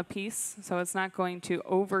down on the piece, so it's not going to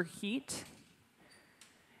overheat.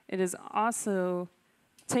 It is also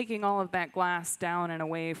taking all of that glass down and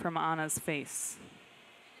away from Anna's face.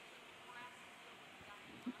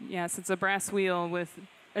 Yes, it's a brass wheel with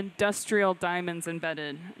industrial diamonds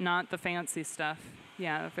embedded, not the fancy stuff.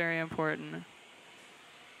 Yeah, very important.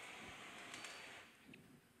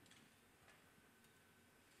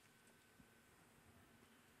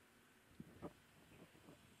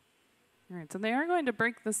 All right, so they are going to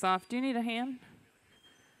break this off. Do you need a hand?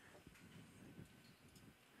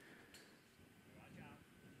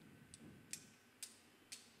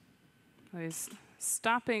 He's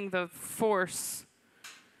stopping the force.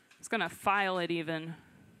 He's going to file it even.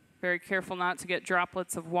 Very careful not to get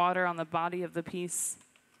droplets of water on the body of the piece.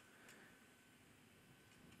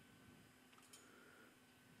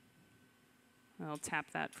 I'll tap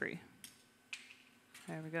that free.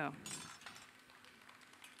 There we go.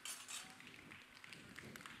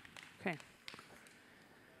 Okay.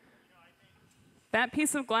 That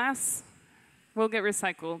piece of glass will get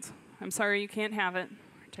recycled. I'm sorry you can't have it.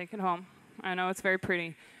 Take it home. I know it's very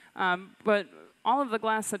pretty. But all of the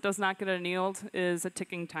glass that does not get annealed is a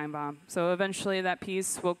ticking time bomb. So eventually that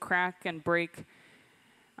piece will crack and break.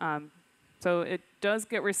 So it does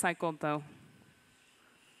get recycled though.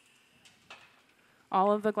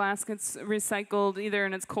 All of the glass gets recycled either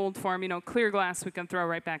in its cold form. You know, clear glass we can throw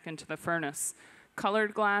right back into the furnace.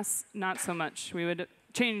 Colored glass, not so much. We would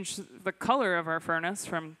change the color of our furnace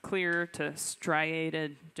from clear to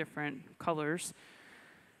striated different colors.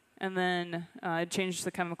 And then change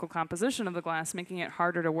the chemical composition of the glass, making it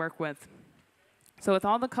harder to work with. So with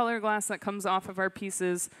all the color glass that comes off of our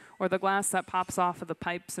pieces, or the glass that pops off of the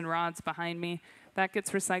pipes and rods behind me, That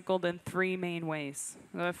gets recycled in 3 main ways.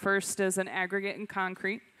 The first is an aggregate in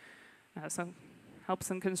concrete, so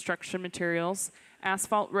helps in construction materials.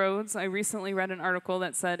 Asphalt roads, I recently read an article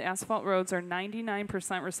that said asphalt roads are 99%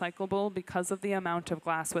 recyclable because of the amount of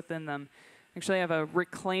glass within them. Actually, I have a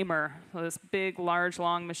reclaimer, so this big, large,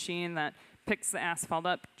 long machine that picks the asphalt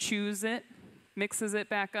up, chews it, mixes it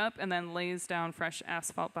back up, and then lays down fresh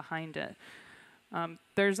asphalt behind it.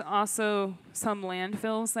 There's also some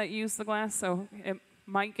landfills that use the glass, so it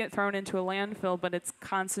might get thrown into a landfill, but it's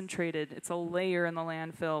concentrated. It's a layer in the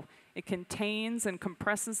landfill. It contains and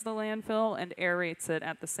compresses the landfill and aerates it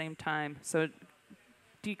at the same time, so it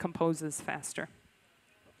decomposes faster.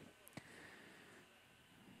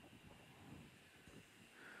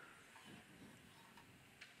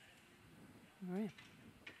 All right.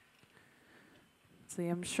 See,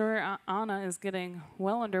 I'm sure Anna is getting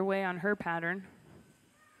well underway on her pattern.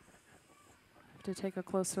 To take a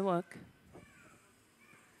closer look.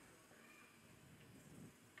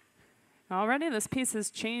 Already this piece has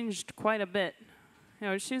changed quite a bit. You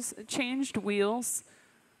know, she's changed wheels.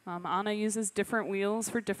 Anna uses different wheels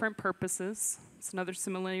for different purposes. It's another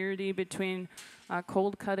similarity between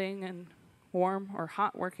cold cutting and warm or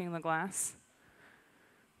hot working the glass.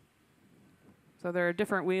 So there are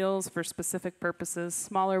different wheels for specific purposes,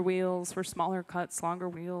 smaller wheels for smaller cuts, longer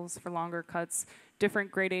wheels for longer cuts, different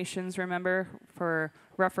gradations, remember, for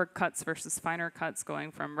rougher cuts versus finer cuts,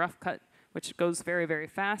 going from rough cut, which goes very, very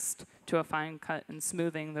fast, to a fine cut and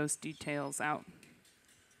smoothing those details out.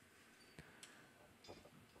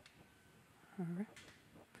 All right.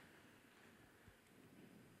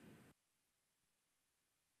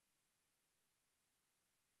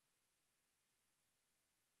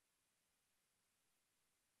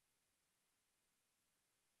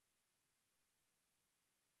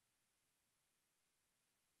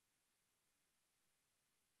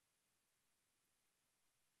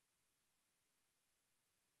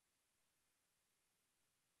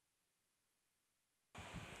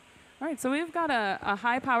 All right, so we've got a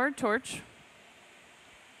high-powered torch.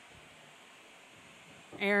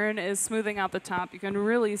 Aaron is smoothing out the top. You can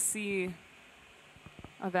really see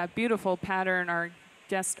that beautiful pattern our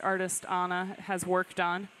guest artist, Anna, has worked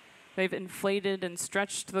on. They've inflated and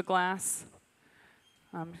stretched the glass,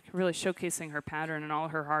 really showcasing her pattern and all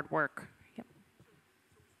her hard work. Yep.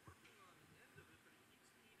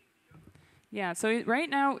 Yeah, so right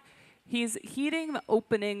now he's heating the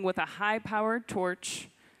opening with a high-powered torch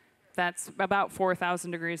that's about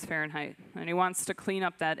 4,000 degrees Fahrenheit, and he wants to clean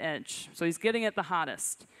up that edge. So he's getting it the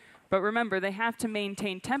hottest. But remember, they have to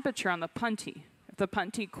maintain temperature on the punty. If the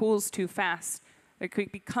punty cools too fast, it could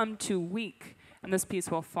become too weak, and this piece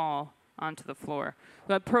will fall onto the floor.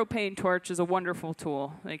 The propane torch is a wonderful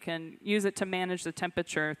tool. They can use it to manage the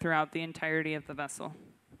temperature throughout the entirety of the vessel.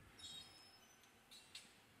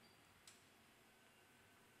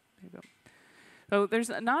 There you go. So there's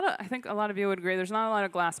not I think a lot of you would agree, there's not a lot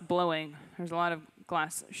of glass blowing. There's a lot of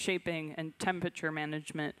glass shaping and temperature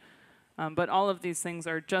management. But all of these things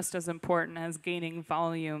are just as important as gaining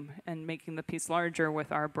volume and making the piece larger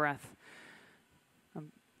with our breath.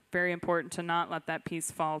 Very important to not let that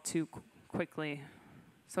piece fall too quickly.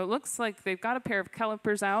 So it looks like they've got a pair of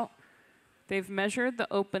calipers out. They've measured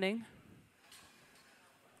the opening.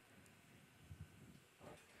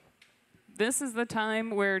 This is the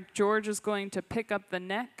time where George is going to pick up the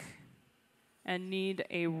neck and need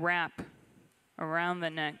a wrap around the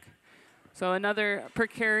neck. So another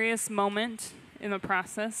precarious moment in the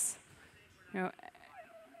process. You know,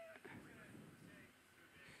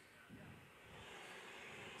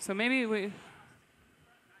 so maybe we...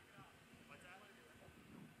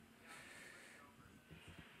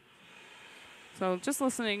 So just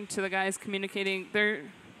listening to the guys communicating, they're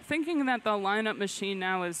thinking that the lineup machine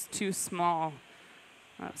now is too small.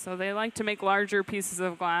 So they like to make larger pieces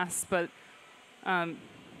of glass, but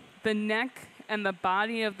the neck and the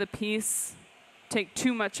body of the piece take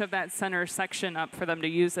too much of that center section up for them to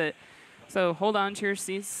use it. So hold on to your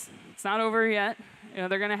seats. It's not over yet. You know,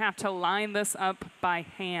 they're going to have to line this up by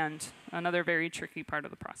hand. Another very tricky part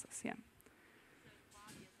of the process, yeah.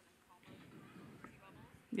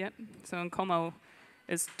 Yep, so in Como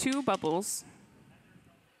is 2 bubbles.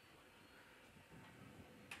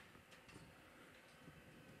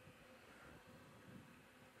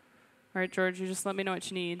 All right, George, you just let me know what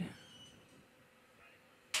you need.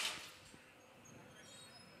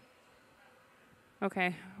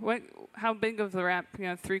 Okay, how big of the wrap? You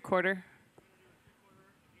know, 3/4?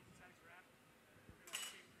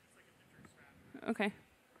 Okay.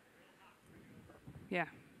 Yeah.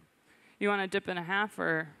 You want to dip in a half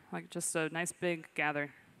or like just a nice big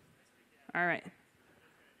gather? All right.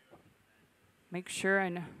 make sure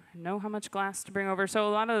I know how much glass to bring over. So a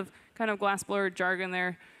lot of kind of glassblower jargon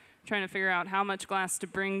there, trying to figure out how much glass to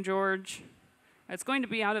bring, George. It's going to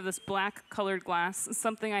be out of this black colored glass.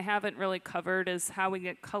 Something I haven't really covered is how we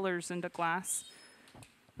get colors into glass.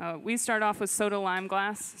 We start off with soda lime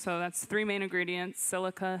glass, so that's 3 main ingredients: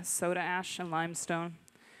 silica, soda ash, and limestone.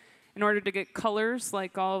 In order to get colors,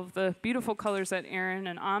 like all of the beautiful colors that Aaron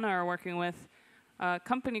and Anna are working with, a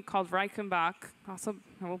company called Reichenbach, also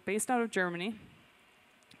based out of Germany,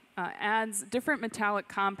 adds different metallic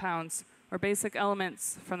compounds or basic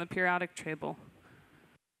elements from the periodic table.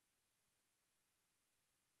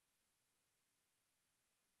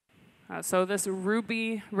 So this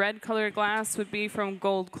ruby red colored glass would be from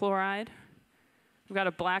gold chloride. We've got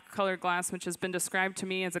a black colored glass, which has been described to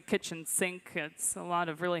me as a kitchen sink. It's a lot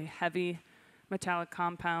of really heavy metallic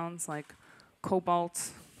compounds like cobalt,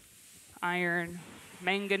 iron,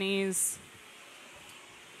 manganese.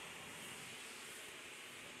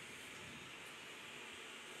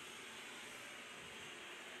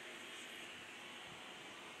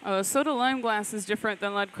 Soda lime glass is different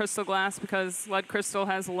than lead crystal glass because lead crystal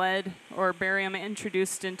has lead or barium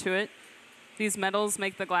introduced into it. These metals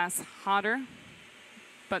make the glass hotter,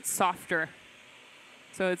 but softer.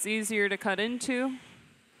 So it's easier to cut into.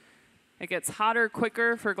 It gets hotter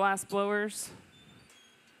quicker for glass blowers.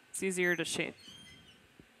 It's easier to shape.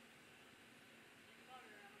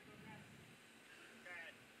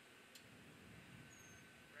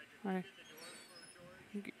 All right.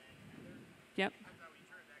 Yep.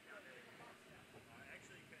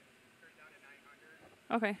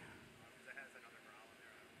 Okay.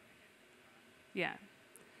 Yeah.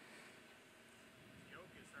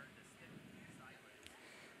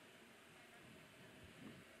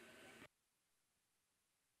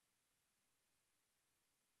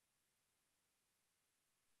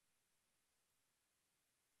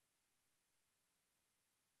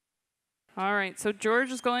 All right, so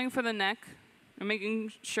George is going for the neck and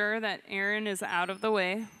making sure that Aaron is out of the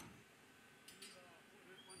way.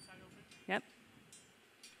 Yep.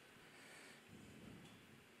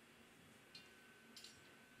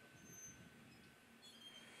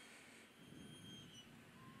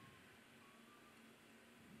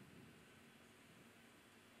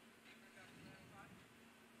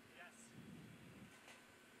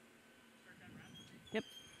 Yep.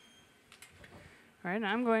 All right,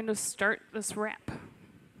 I'm going to start this wrap.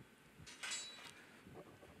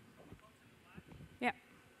 Yeah.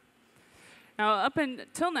 Now, up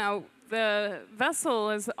until now, the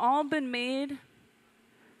vessel has all been made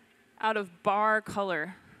out of bar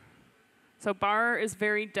color. So bar is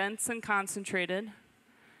very dense and concentrated,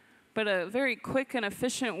 but a very quick and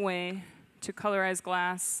efficient way to colorize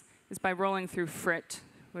glass is by rolling through frit,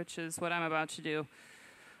 which is what I'm about to do.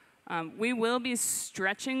 We will be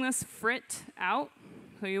stretching this frit out,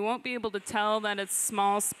 so you won't be able to tell that it's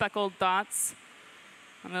small speckled dots,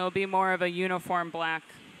 and it'll be more of a uniform black.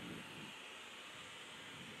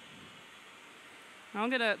 I'll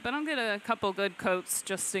get a couple good coats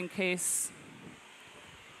just in case.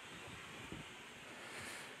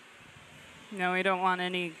 No, we don't want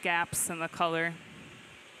any gaps in the color.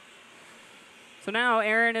 So now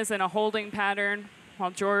Aaron is in a holding pattern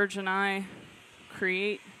while George and I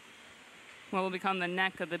create what will become the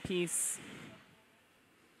neck of the piece.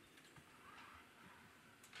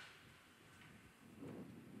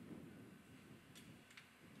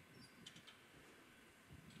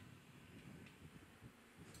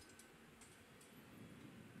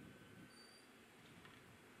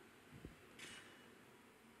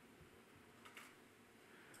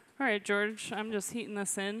 All right, George, I'm just heating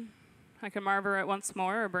this in. I can marver it once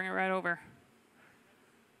more or bring it right over.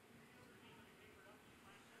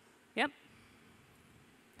 Yep.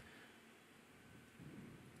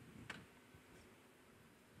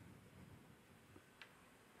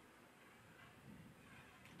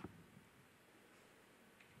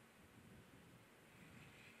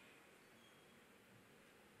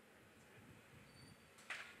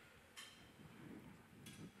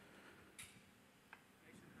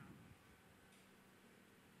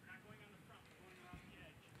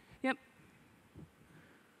 Yep.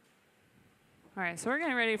 All right, so we're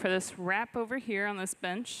getting ready for this wrap over here on this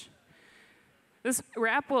bench. This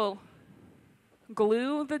wrap will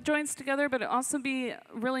glue the joints together, but it'll also be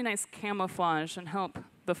really nice camouflage and help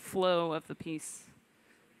the flow of the piece.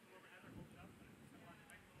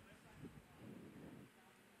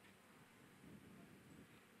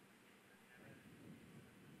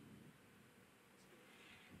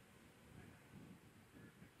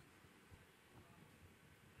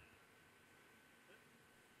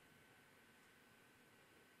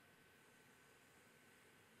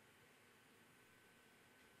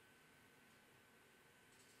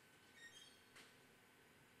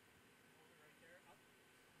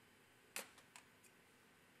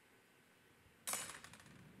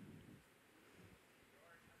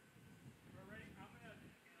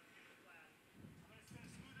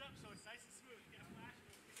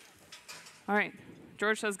 All right.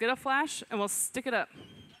 George says, get a flash, and we'll stick it up.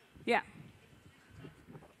 Yeah.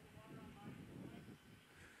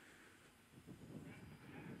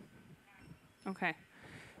 Okay.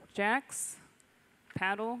 Jacks,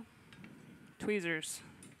 paddle, tweezers.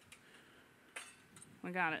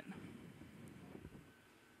 We got it.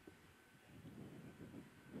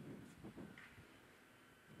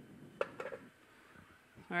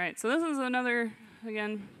 All right, so this is another,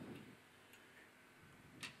 again,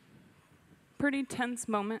 pretty tense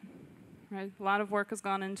moment, right? A lot of work has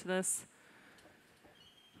gone into this.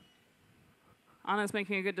 Anna's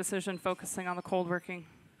making a good decision, focusing on the cold working.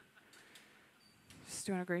 She's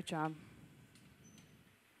doing a great job.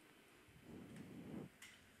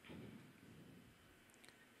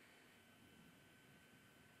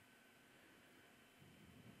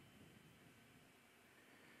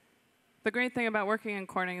 The great thing about working in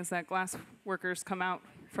Corning is that glass workers come out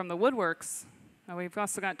from the woodworks. We've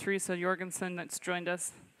also got Teresa Jorgensen that's joined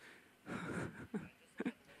us.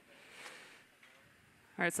 All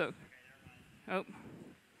right, so, oh.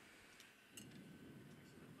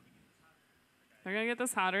 They're gonna get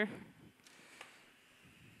this hotter.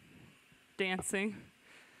 Dancing.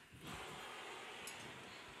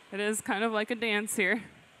 It is kind of like a dance here.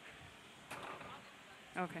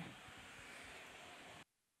 Okay.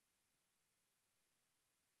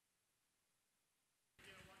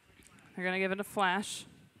 They're gonna give it a flash.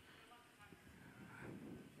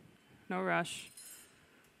 No rush.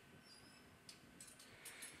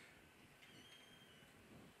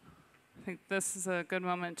 I think this is a good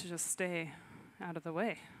moment to just stay out of the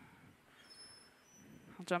way.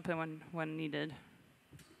 I'll jump in when needed.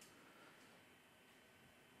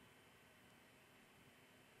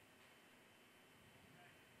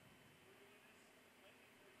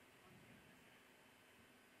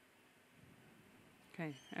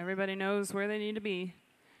 Okay, everybody knows where they need to be.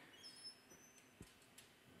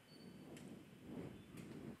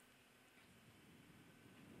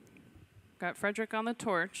 Got Frederick on the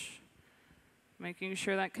torch, making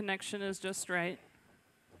sure that connection is just right.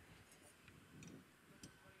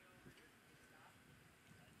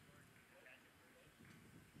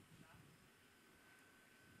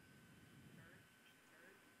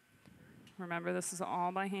 Remember, this is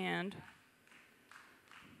all by hand.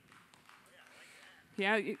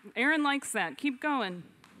 Yeah, Aaron likes that. Keep going.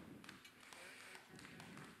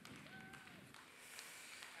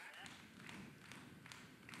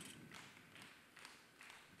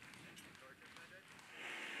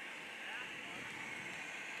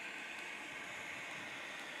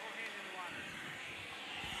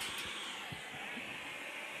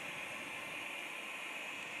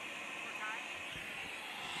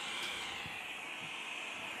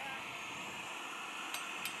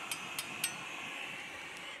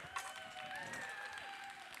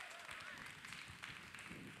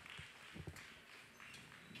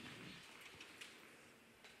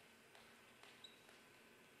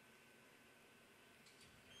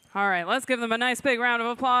 All right, let's give them a nice big round of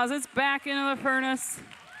applause. It's back into the furnace.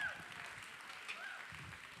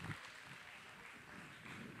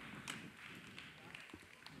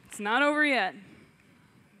 It's not over yet.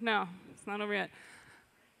 No, it's not over yet.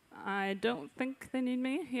 I don't think they need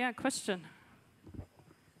me. Yeah, question.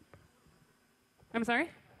 I'm sorry?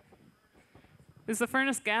 Is the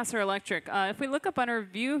furnace gas or electric? If we look up on our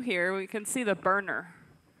view here, we can see the burner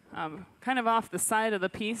kind of off the side of the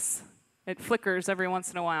piece. It flickers every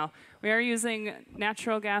once in a while. We are using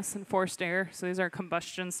natural gas and forced air, so these are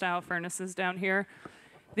combustion style furnaces down here.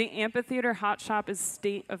 The Amphitheater Hot Shop is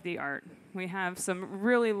state of the art. We have some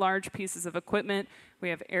really large pieces of equipment. We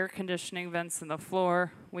have air conditioning vents in the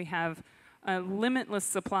floor. We have a limitless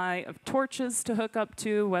supply of torches to hook up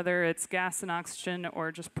to, whether it's gas and oxygen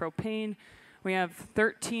or just propane. We have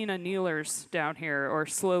 13 annealers down here, or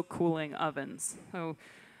slow cooling ovens. So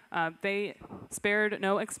they spared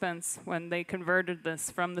no expense when they converted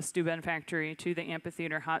this from the Steuben factory to the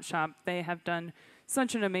Amphitheater Hot Shop. They have done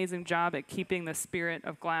such an amazing job at keeping the spirit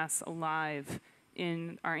of glass alive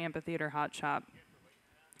in our Amphitheater Hot Shop.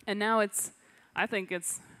 And now I think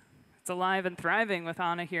it's alive and thriving with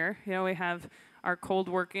Anna here. You know, we have our cold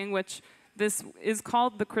working, which this is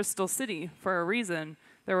called the Crystal City for a reason.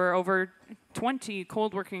 There were over 20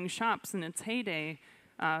 cold working shops in its heyday,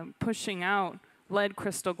 pushing out lead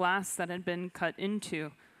crystal glass that had been cut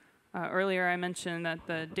into. Earlier I mentioned that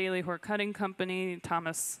the Daily Hoare Cutting Company,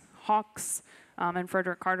 Thomas Hawks, and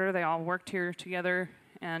Frederick Carter, they all worked here together,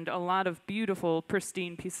 and a lot of beautiful,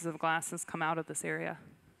 pristine pieces of glass has come out of this area.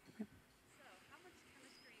 So, how much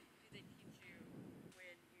chemistry do they teach you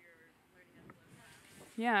when you're learning how to blow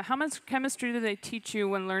glass? Yeah, how much chemistry do they teach you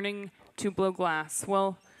when learning to blow glass?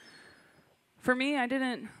 Well, For me, I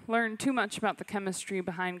didn't learn too much about the chemistry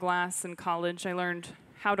behind glass in college. I learned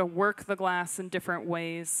how to work the glass in different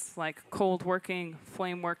ways, like cold working,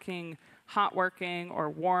 flame working, hot working,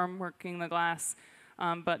 or warm working the glass.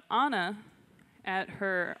 But Anna, at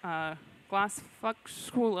her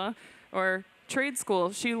Glasfachschule, or trade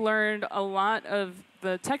school, she learned a lot of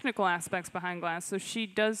the technical aspects behind glass, so she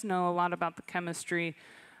does know a lot about the chemistry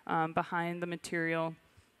behind the material.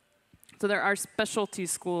 So there are specialty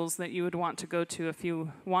schools that you would want to go to if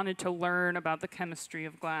you wanted to learn about the chemistry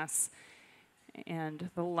of glass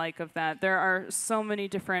and the like of that. There are so many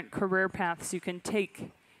different career paths you can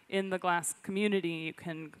take in the glass community. You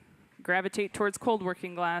can gravitate towards cold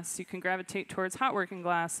working glass, you can gravitate towards hot working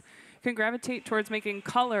glass, you can gravitate towards making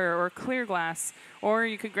color or clear glass, or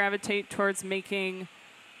you could gravitate towards making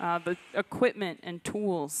the equipment and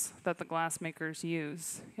tools that the glass makers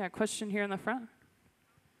use. Yeah, question here in the front?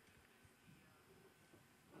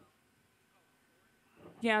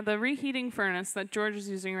 Yeah, the reheating furnace that George is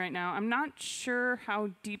using right now, I'm not sure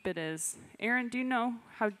how deep it is. Aaron, do you know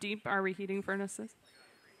how deep our reheating furnace is?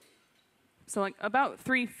 So like about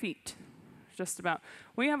 3 feet, just about.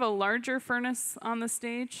 We have a larger furnace on the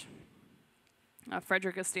stage.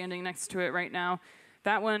 Frederick is standing next to it right now.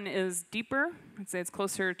 That one is deeper. I'd say it's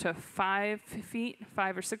closer to 5 feet,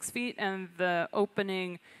 5 or 6 feet, and the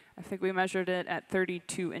opening, I think we measured it at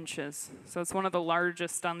 32 inches. So it's one of the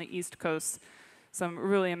largest on the East Coast. Some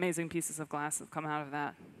really amazing pieces of glass have come out of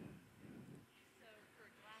that. So for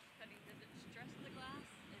glass cutting, does it stress the glass?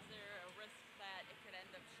 Is there a risk that it could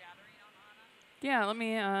end up shattering on Anna? Yeah,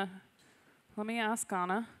 let me ask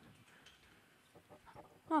Anna.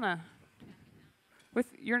 Anna,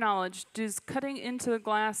 with your knowledge, does cutting into the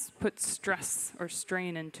glass put stress or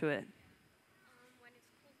strain into it? When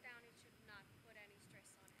it's cooled down, it should not put any stress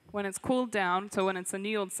on it. When it's cooled down, so when it's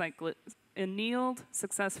annealed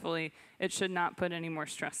successfully, it should not put any more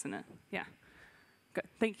stress in it. Yeah, good,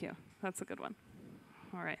 thank you. That's a good one.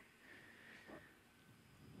 All right.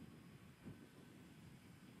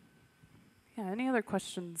 Yeah, any other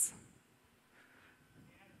questions?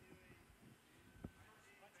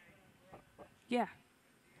 Yeah.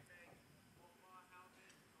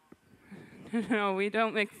 No, we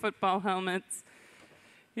don't make football helmets.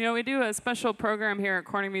 You know, we do a special program here at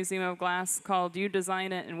Corning Museum of Glass called You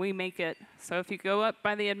Design It and We Make It. So if you go up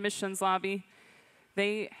by the admissions lobby,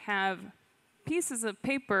 they have pieces of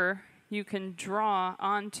paper you can draw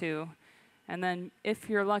onto, and then if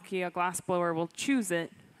you're lucky, a glassblower will choose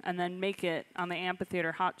it and then make it on the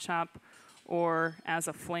Amphitheater Hot Shop or as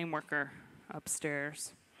a flame worker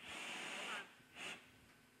upstairs.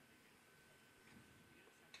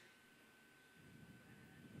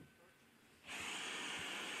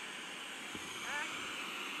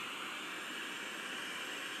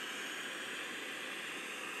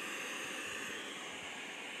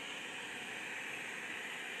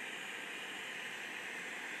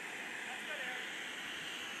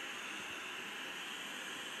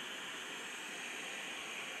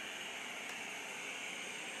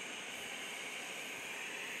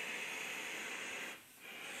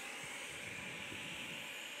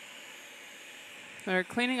 They're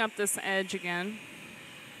cleaning up this edge again.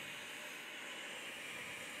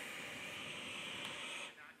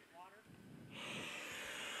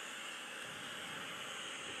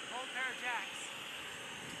 Whole pair of jacks.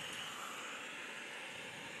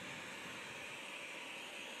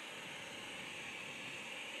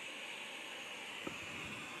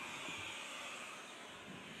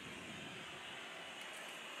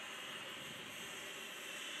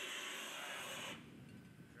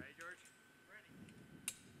 Ready, George? Ready.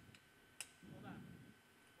 Hold on.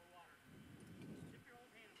 Pour water. Dip your whole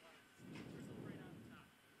hand in water. Drizzle right on the top.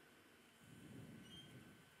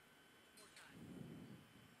 One more time.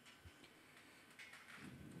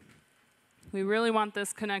 We really want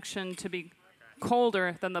this connection to be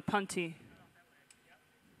colder than the punty.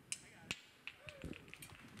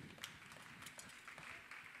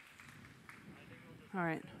 All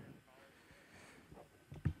right.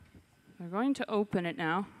 We're going to open it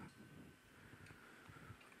now.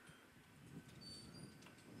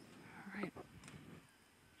 All right.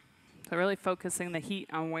 So really focusing the heat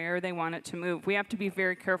on where they want it to move. We have to be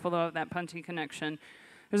very careful, though, of that punty connection.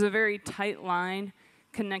 There's a very tight line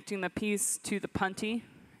connecting the piece to the punty.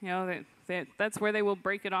 You know, that's where they will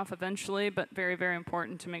break it off eventually, but very, very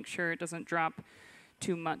important to make sure it doesn't drop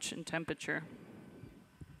too much in temperature.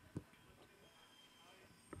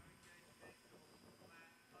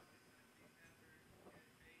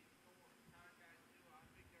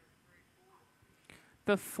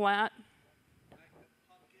 The flat.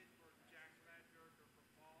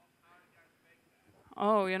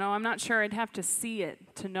 Oh, I'm not sure. I'd have to see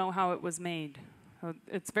it to know how it was made. So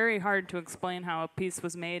it's very hard to explain how a piece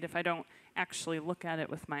was made if I don't actually look at it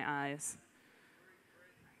with my eyes.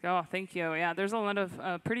 Oh, thank you. Yeah, there's a lot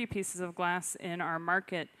of pretty pieces of glass in our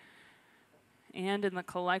market and in the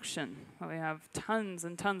collection. We have tons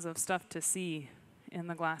and tons of stuff to see in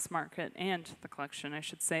the glass market and the collection, I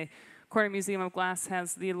should say. Corning Museum of Glass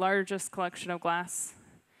has the largest collection of glass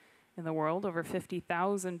in the world, over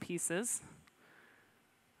 50,000 pieces.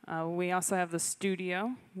 We also have the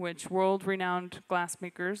studio, which world-renowned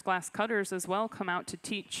glassmakers, glass cutters as well, come out to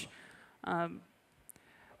teach.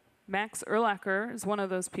 Max Erlacher is one of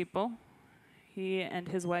those people. He and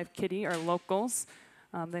his wife Kitty are locals.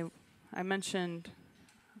 I mentioned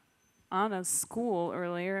Anna's school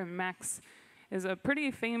earlier, and Max is a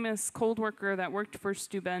pretty famous cold worker that worked for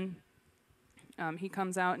Steuben. He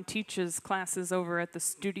comes out and teaches classes over at the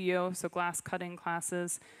studio, so glass cutting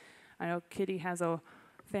classes. I know Kitty has a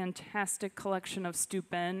fantastic collection of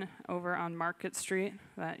Steuben over on Market Street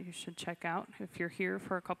that you should check out if you're here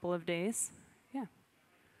for a couple of days. Yeah.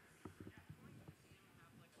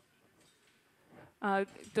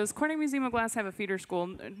 Does Corning Museum of Glass have a feeder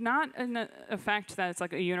school? Not in a fact that it's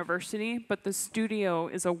like a university, but the studio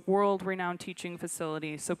is a world-renowned teaching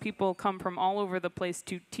facility. So people come from all over the place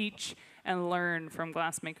to teach and learn from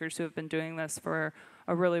glassmakers who have been doing this for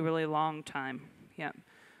a really, really long time. Yeah.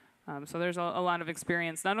 So there's a lot of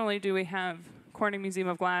experience. Not only do we have Corning Museum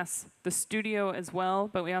of Glass, the studio as well,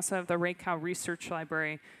 but we also have the Raykow Research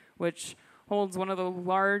Library, which holds one of the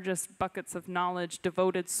largest buckets of knowledge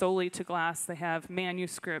devoted solely to glass. They have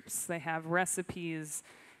manuscripts, they have recipes,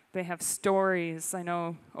 they have stories. I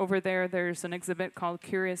know over there's an exhibit called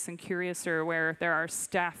Curious and Curiouser where there are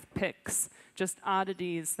staff picks, just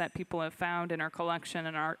oddities that people have found in our collection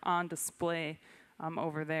and are on display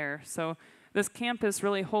over there. So this campus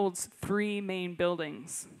really holds three main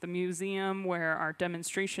buildings: the museum, where our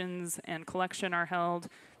demonstrations and collection are held,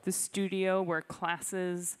 the studio, where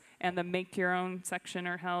classes and the make-your-own section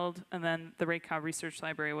are held, and then the Raykow Research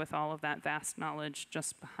Library with all of that vast knowledge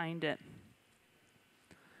just behind it.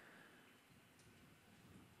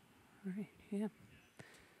 All right, yeah.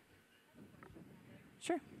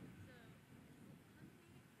 Sure.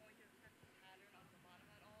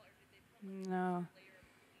 No.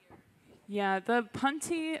 Yeah, the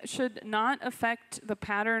punty should not affect the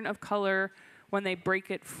pattern of color when they break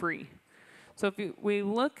it free. So if we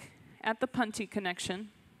look at the punty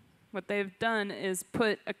connection, what they've done is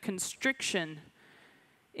put a constriction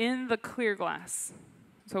in the clear glass.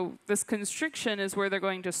 So this constriction is where they're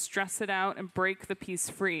going to stress it out and break the piece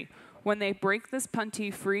free. When they break this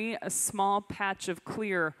punty free, a small patch of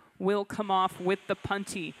clear will come off with the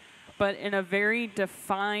punty, but in a very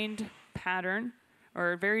defined pattern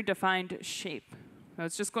or a very defined shape. So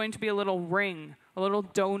it's just going to be a little ring, a little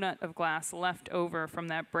donut of glass left over from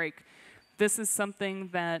that break. This is something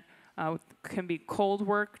that can be cold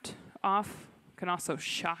worked off, can also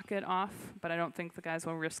shock it off, but I don't think the guys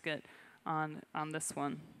will risk it on this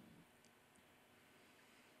one.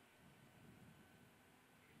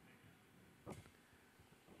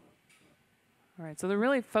 All right, so they're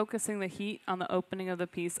really focusing the heat on the opening of the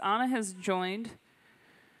piece. Anna has joined.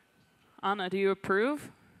 Anna, do you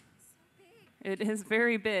approve? So big. It is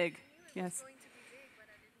very big. I knew it Yes. was going to be big, but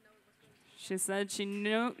I didn't know it was going to be She said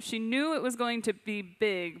she knew it was going to be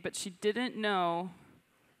big, but she didn't know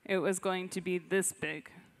it was going to be this big.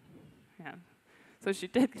 Yeah. So she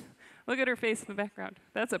did. Look at her face in the background.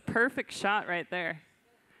 That's a perfect shot right there.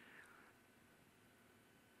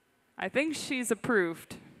 I think she's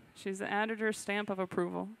approved. She's added her stamp of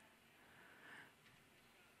approval.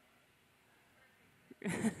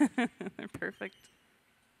 They're perfect.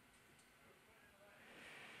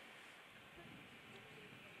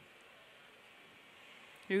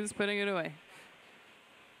 Who's putting it away?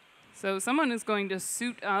 So someone is going to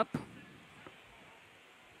suit up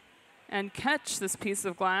and catch this piece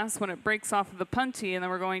of glass when it breaks off of the punty, and then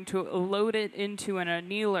we're going to load it into an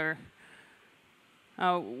annealer.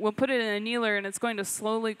 We'll put it in an annealer, and it's going to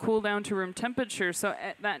slowly cool down to room temperature so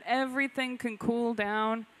that everything can cool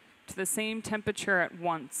down to the same temperature at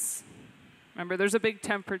once. Remember, there's a big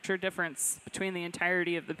temperature difference between the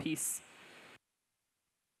entirety of the piece.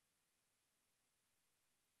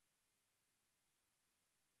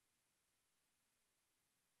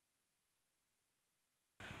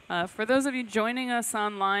 For those of you joining us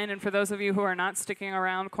online, and for those of you who are not sticking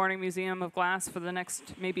around Corning Museum of Glass for the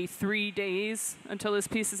next maybe 3 days until this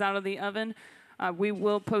piece is out of the oven, we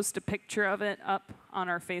will post a picture of it up on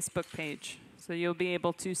our Facebook page. So you'll be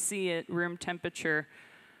able to see it room temperature.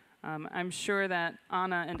 I'm sure that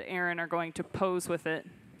Anna and Aaron are going to pose with it,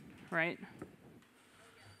 right?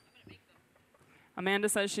 Amanda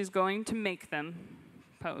says she's going to make them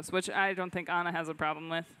pose, which I don't think Anna has a problem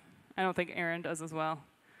with. I don't think Aaron does as well.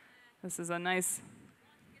 This is a nice...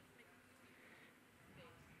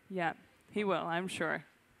 Yeah, he will, I'm sure.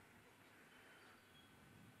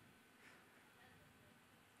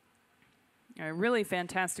 A really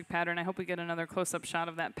fantastic pattern. I hope we get another close-up shot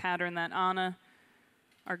of that pattern that Anna,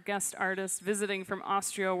 our guest artist visiting from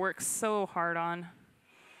Austria, works so hard on.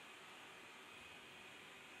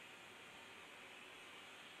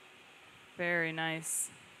 Very nice.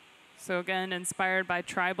 So again, inspired by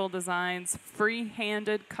tribal designs,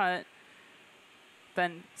 free-handed cut,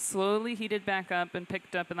 then slowly heated back up and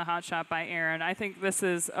picked up in the hot shop by Aaron. I think this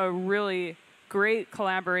is a really great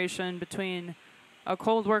collaboration between a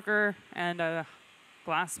cold worker and a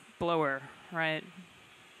glass blower, right?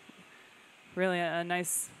 Really a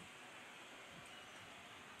nice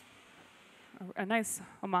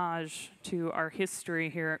homage to our history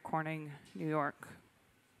here at Corning, New York.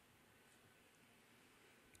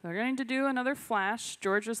 They're going to do another flash.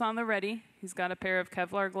 George is on the ready. He's got a pair of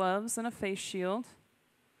Kevlar gloves and a face shield.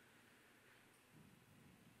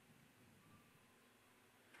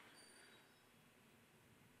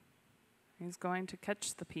 He's going to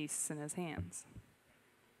catch the piece in his hands.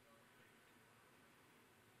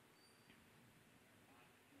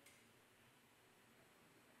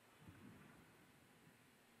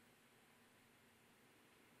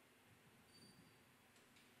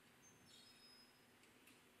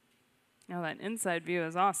 Now that inside view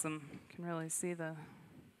is awesome. You can really see the,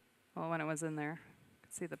 well, when it was in there, you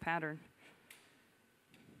can see the pattern.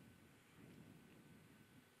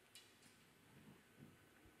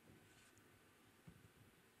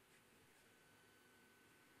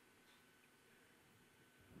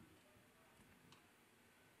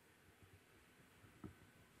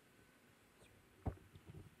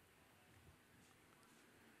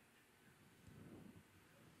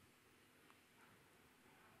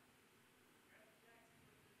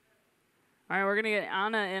 All right, we're going to get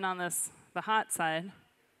Anna in on this, the hot side.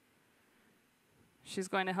 She's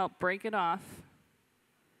going to help break it off.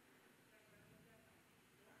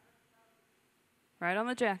 Right on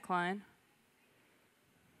the jack line.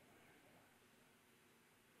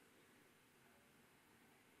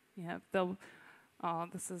 Yeah, they'll, oh,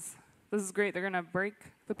 this is great. They're going to break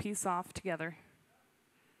the piece off together.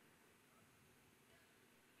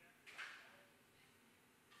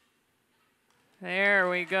 There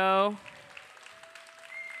we go.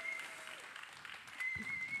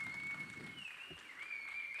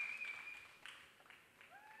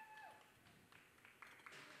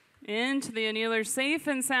 Into the annealer, safe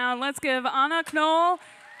and sound. Let's give Anna Knoll,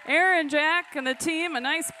 Aaron Jack, and the team a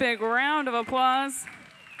nice big round of applause.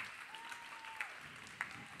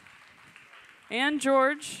 And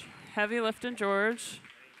George, heavy lifting George.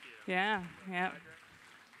 Yeah, yeah.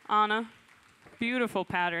 Anna, beautiful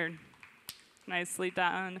pattern. Nicely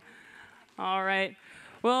done. All right.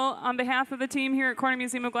 Well, on behalf of the team here at Corning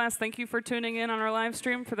Museum of Glass, thank you for tuning in on our live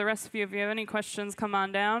stream. For the rest of you, if you have any questions, come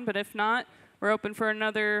on down. But if not, we're open for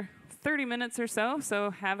another 30 minutes or so. So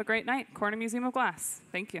have a great night, Corning Museum of Glass.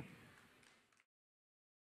 Thank you.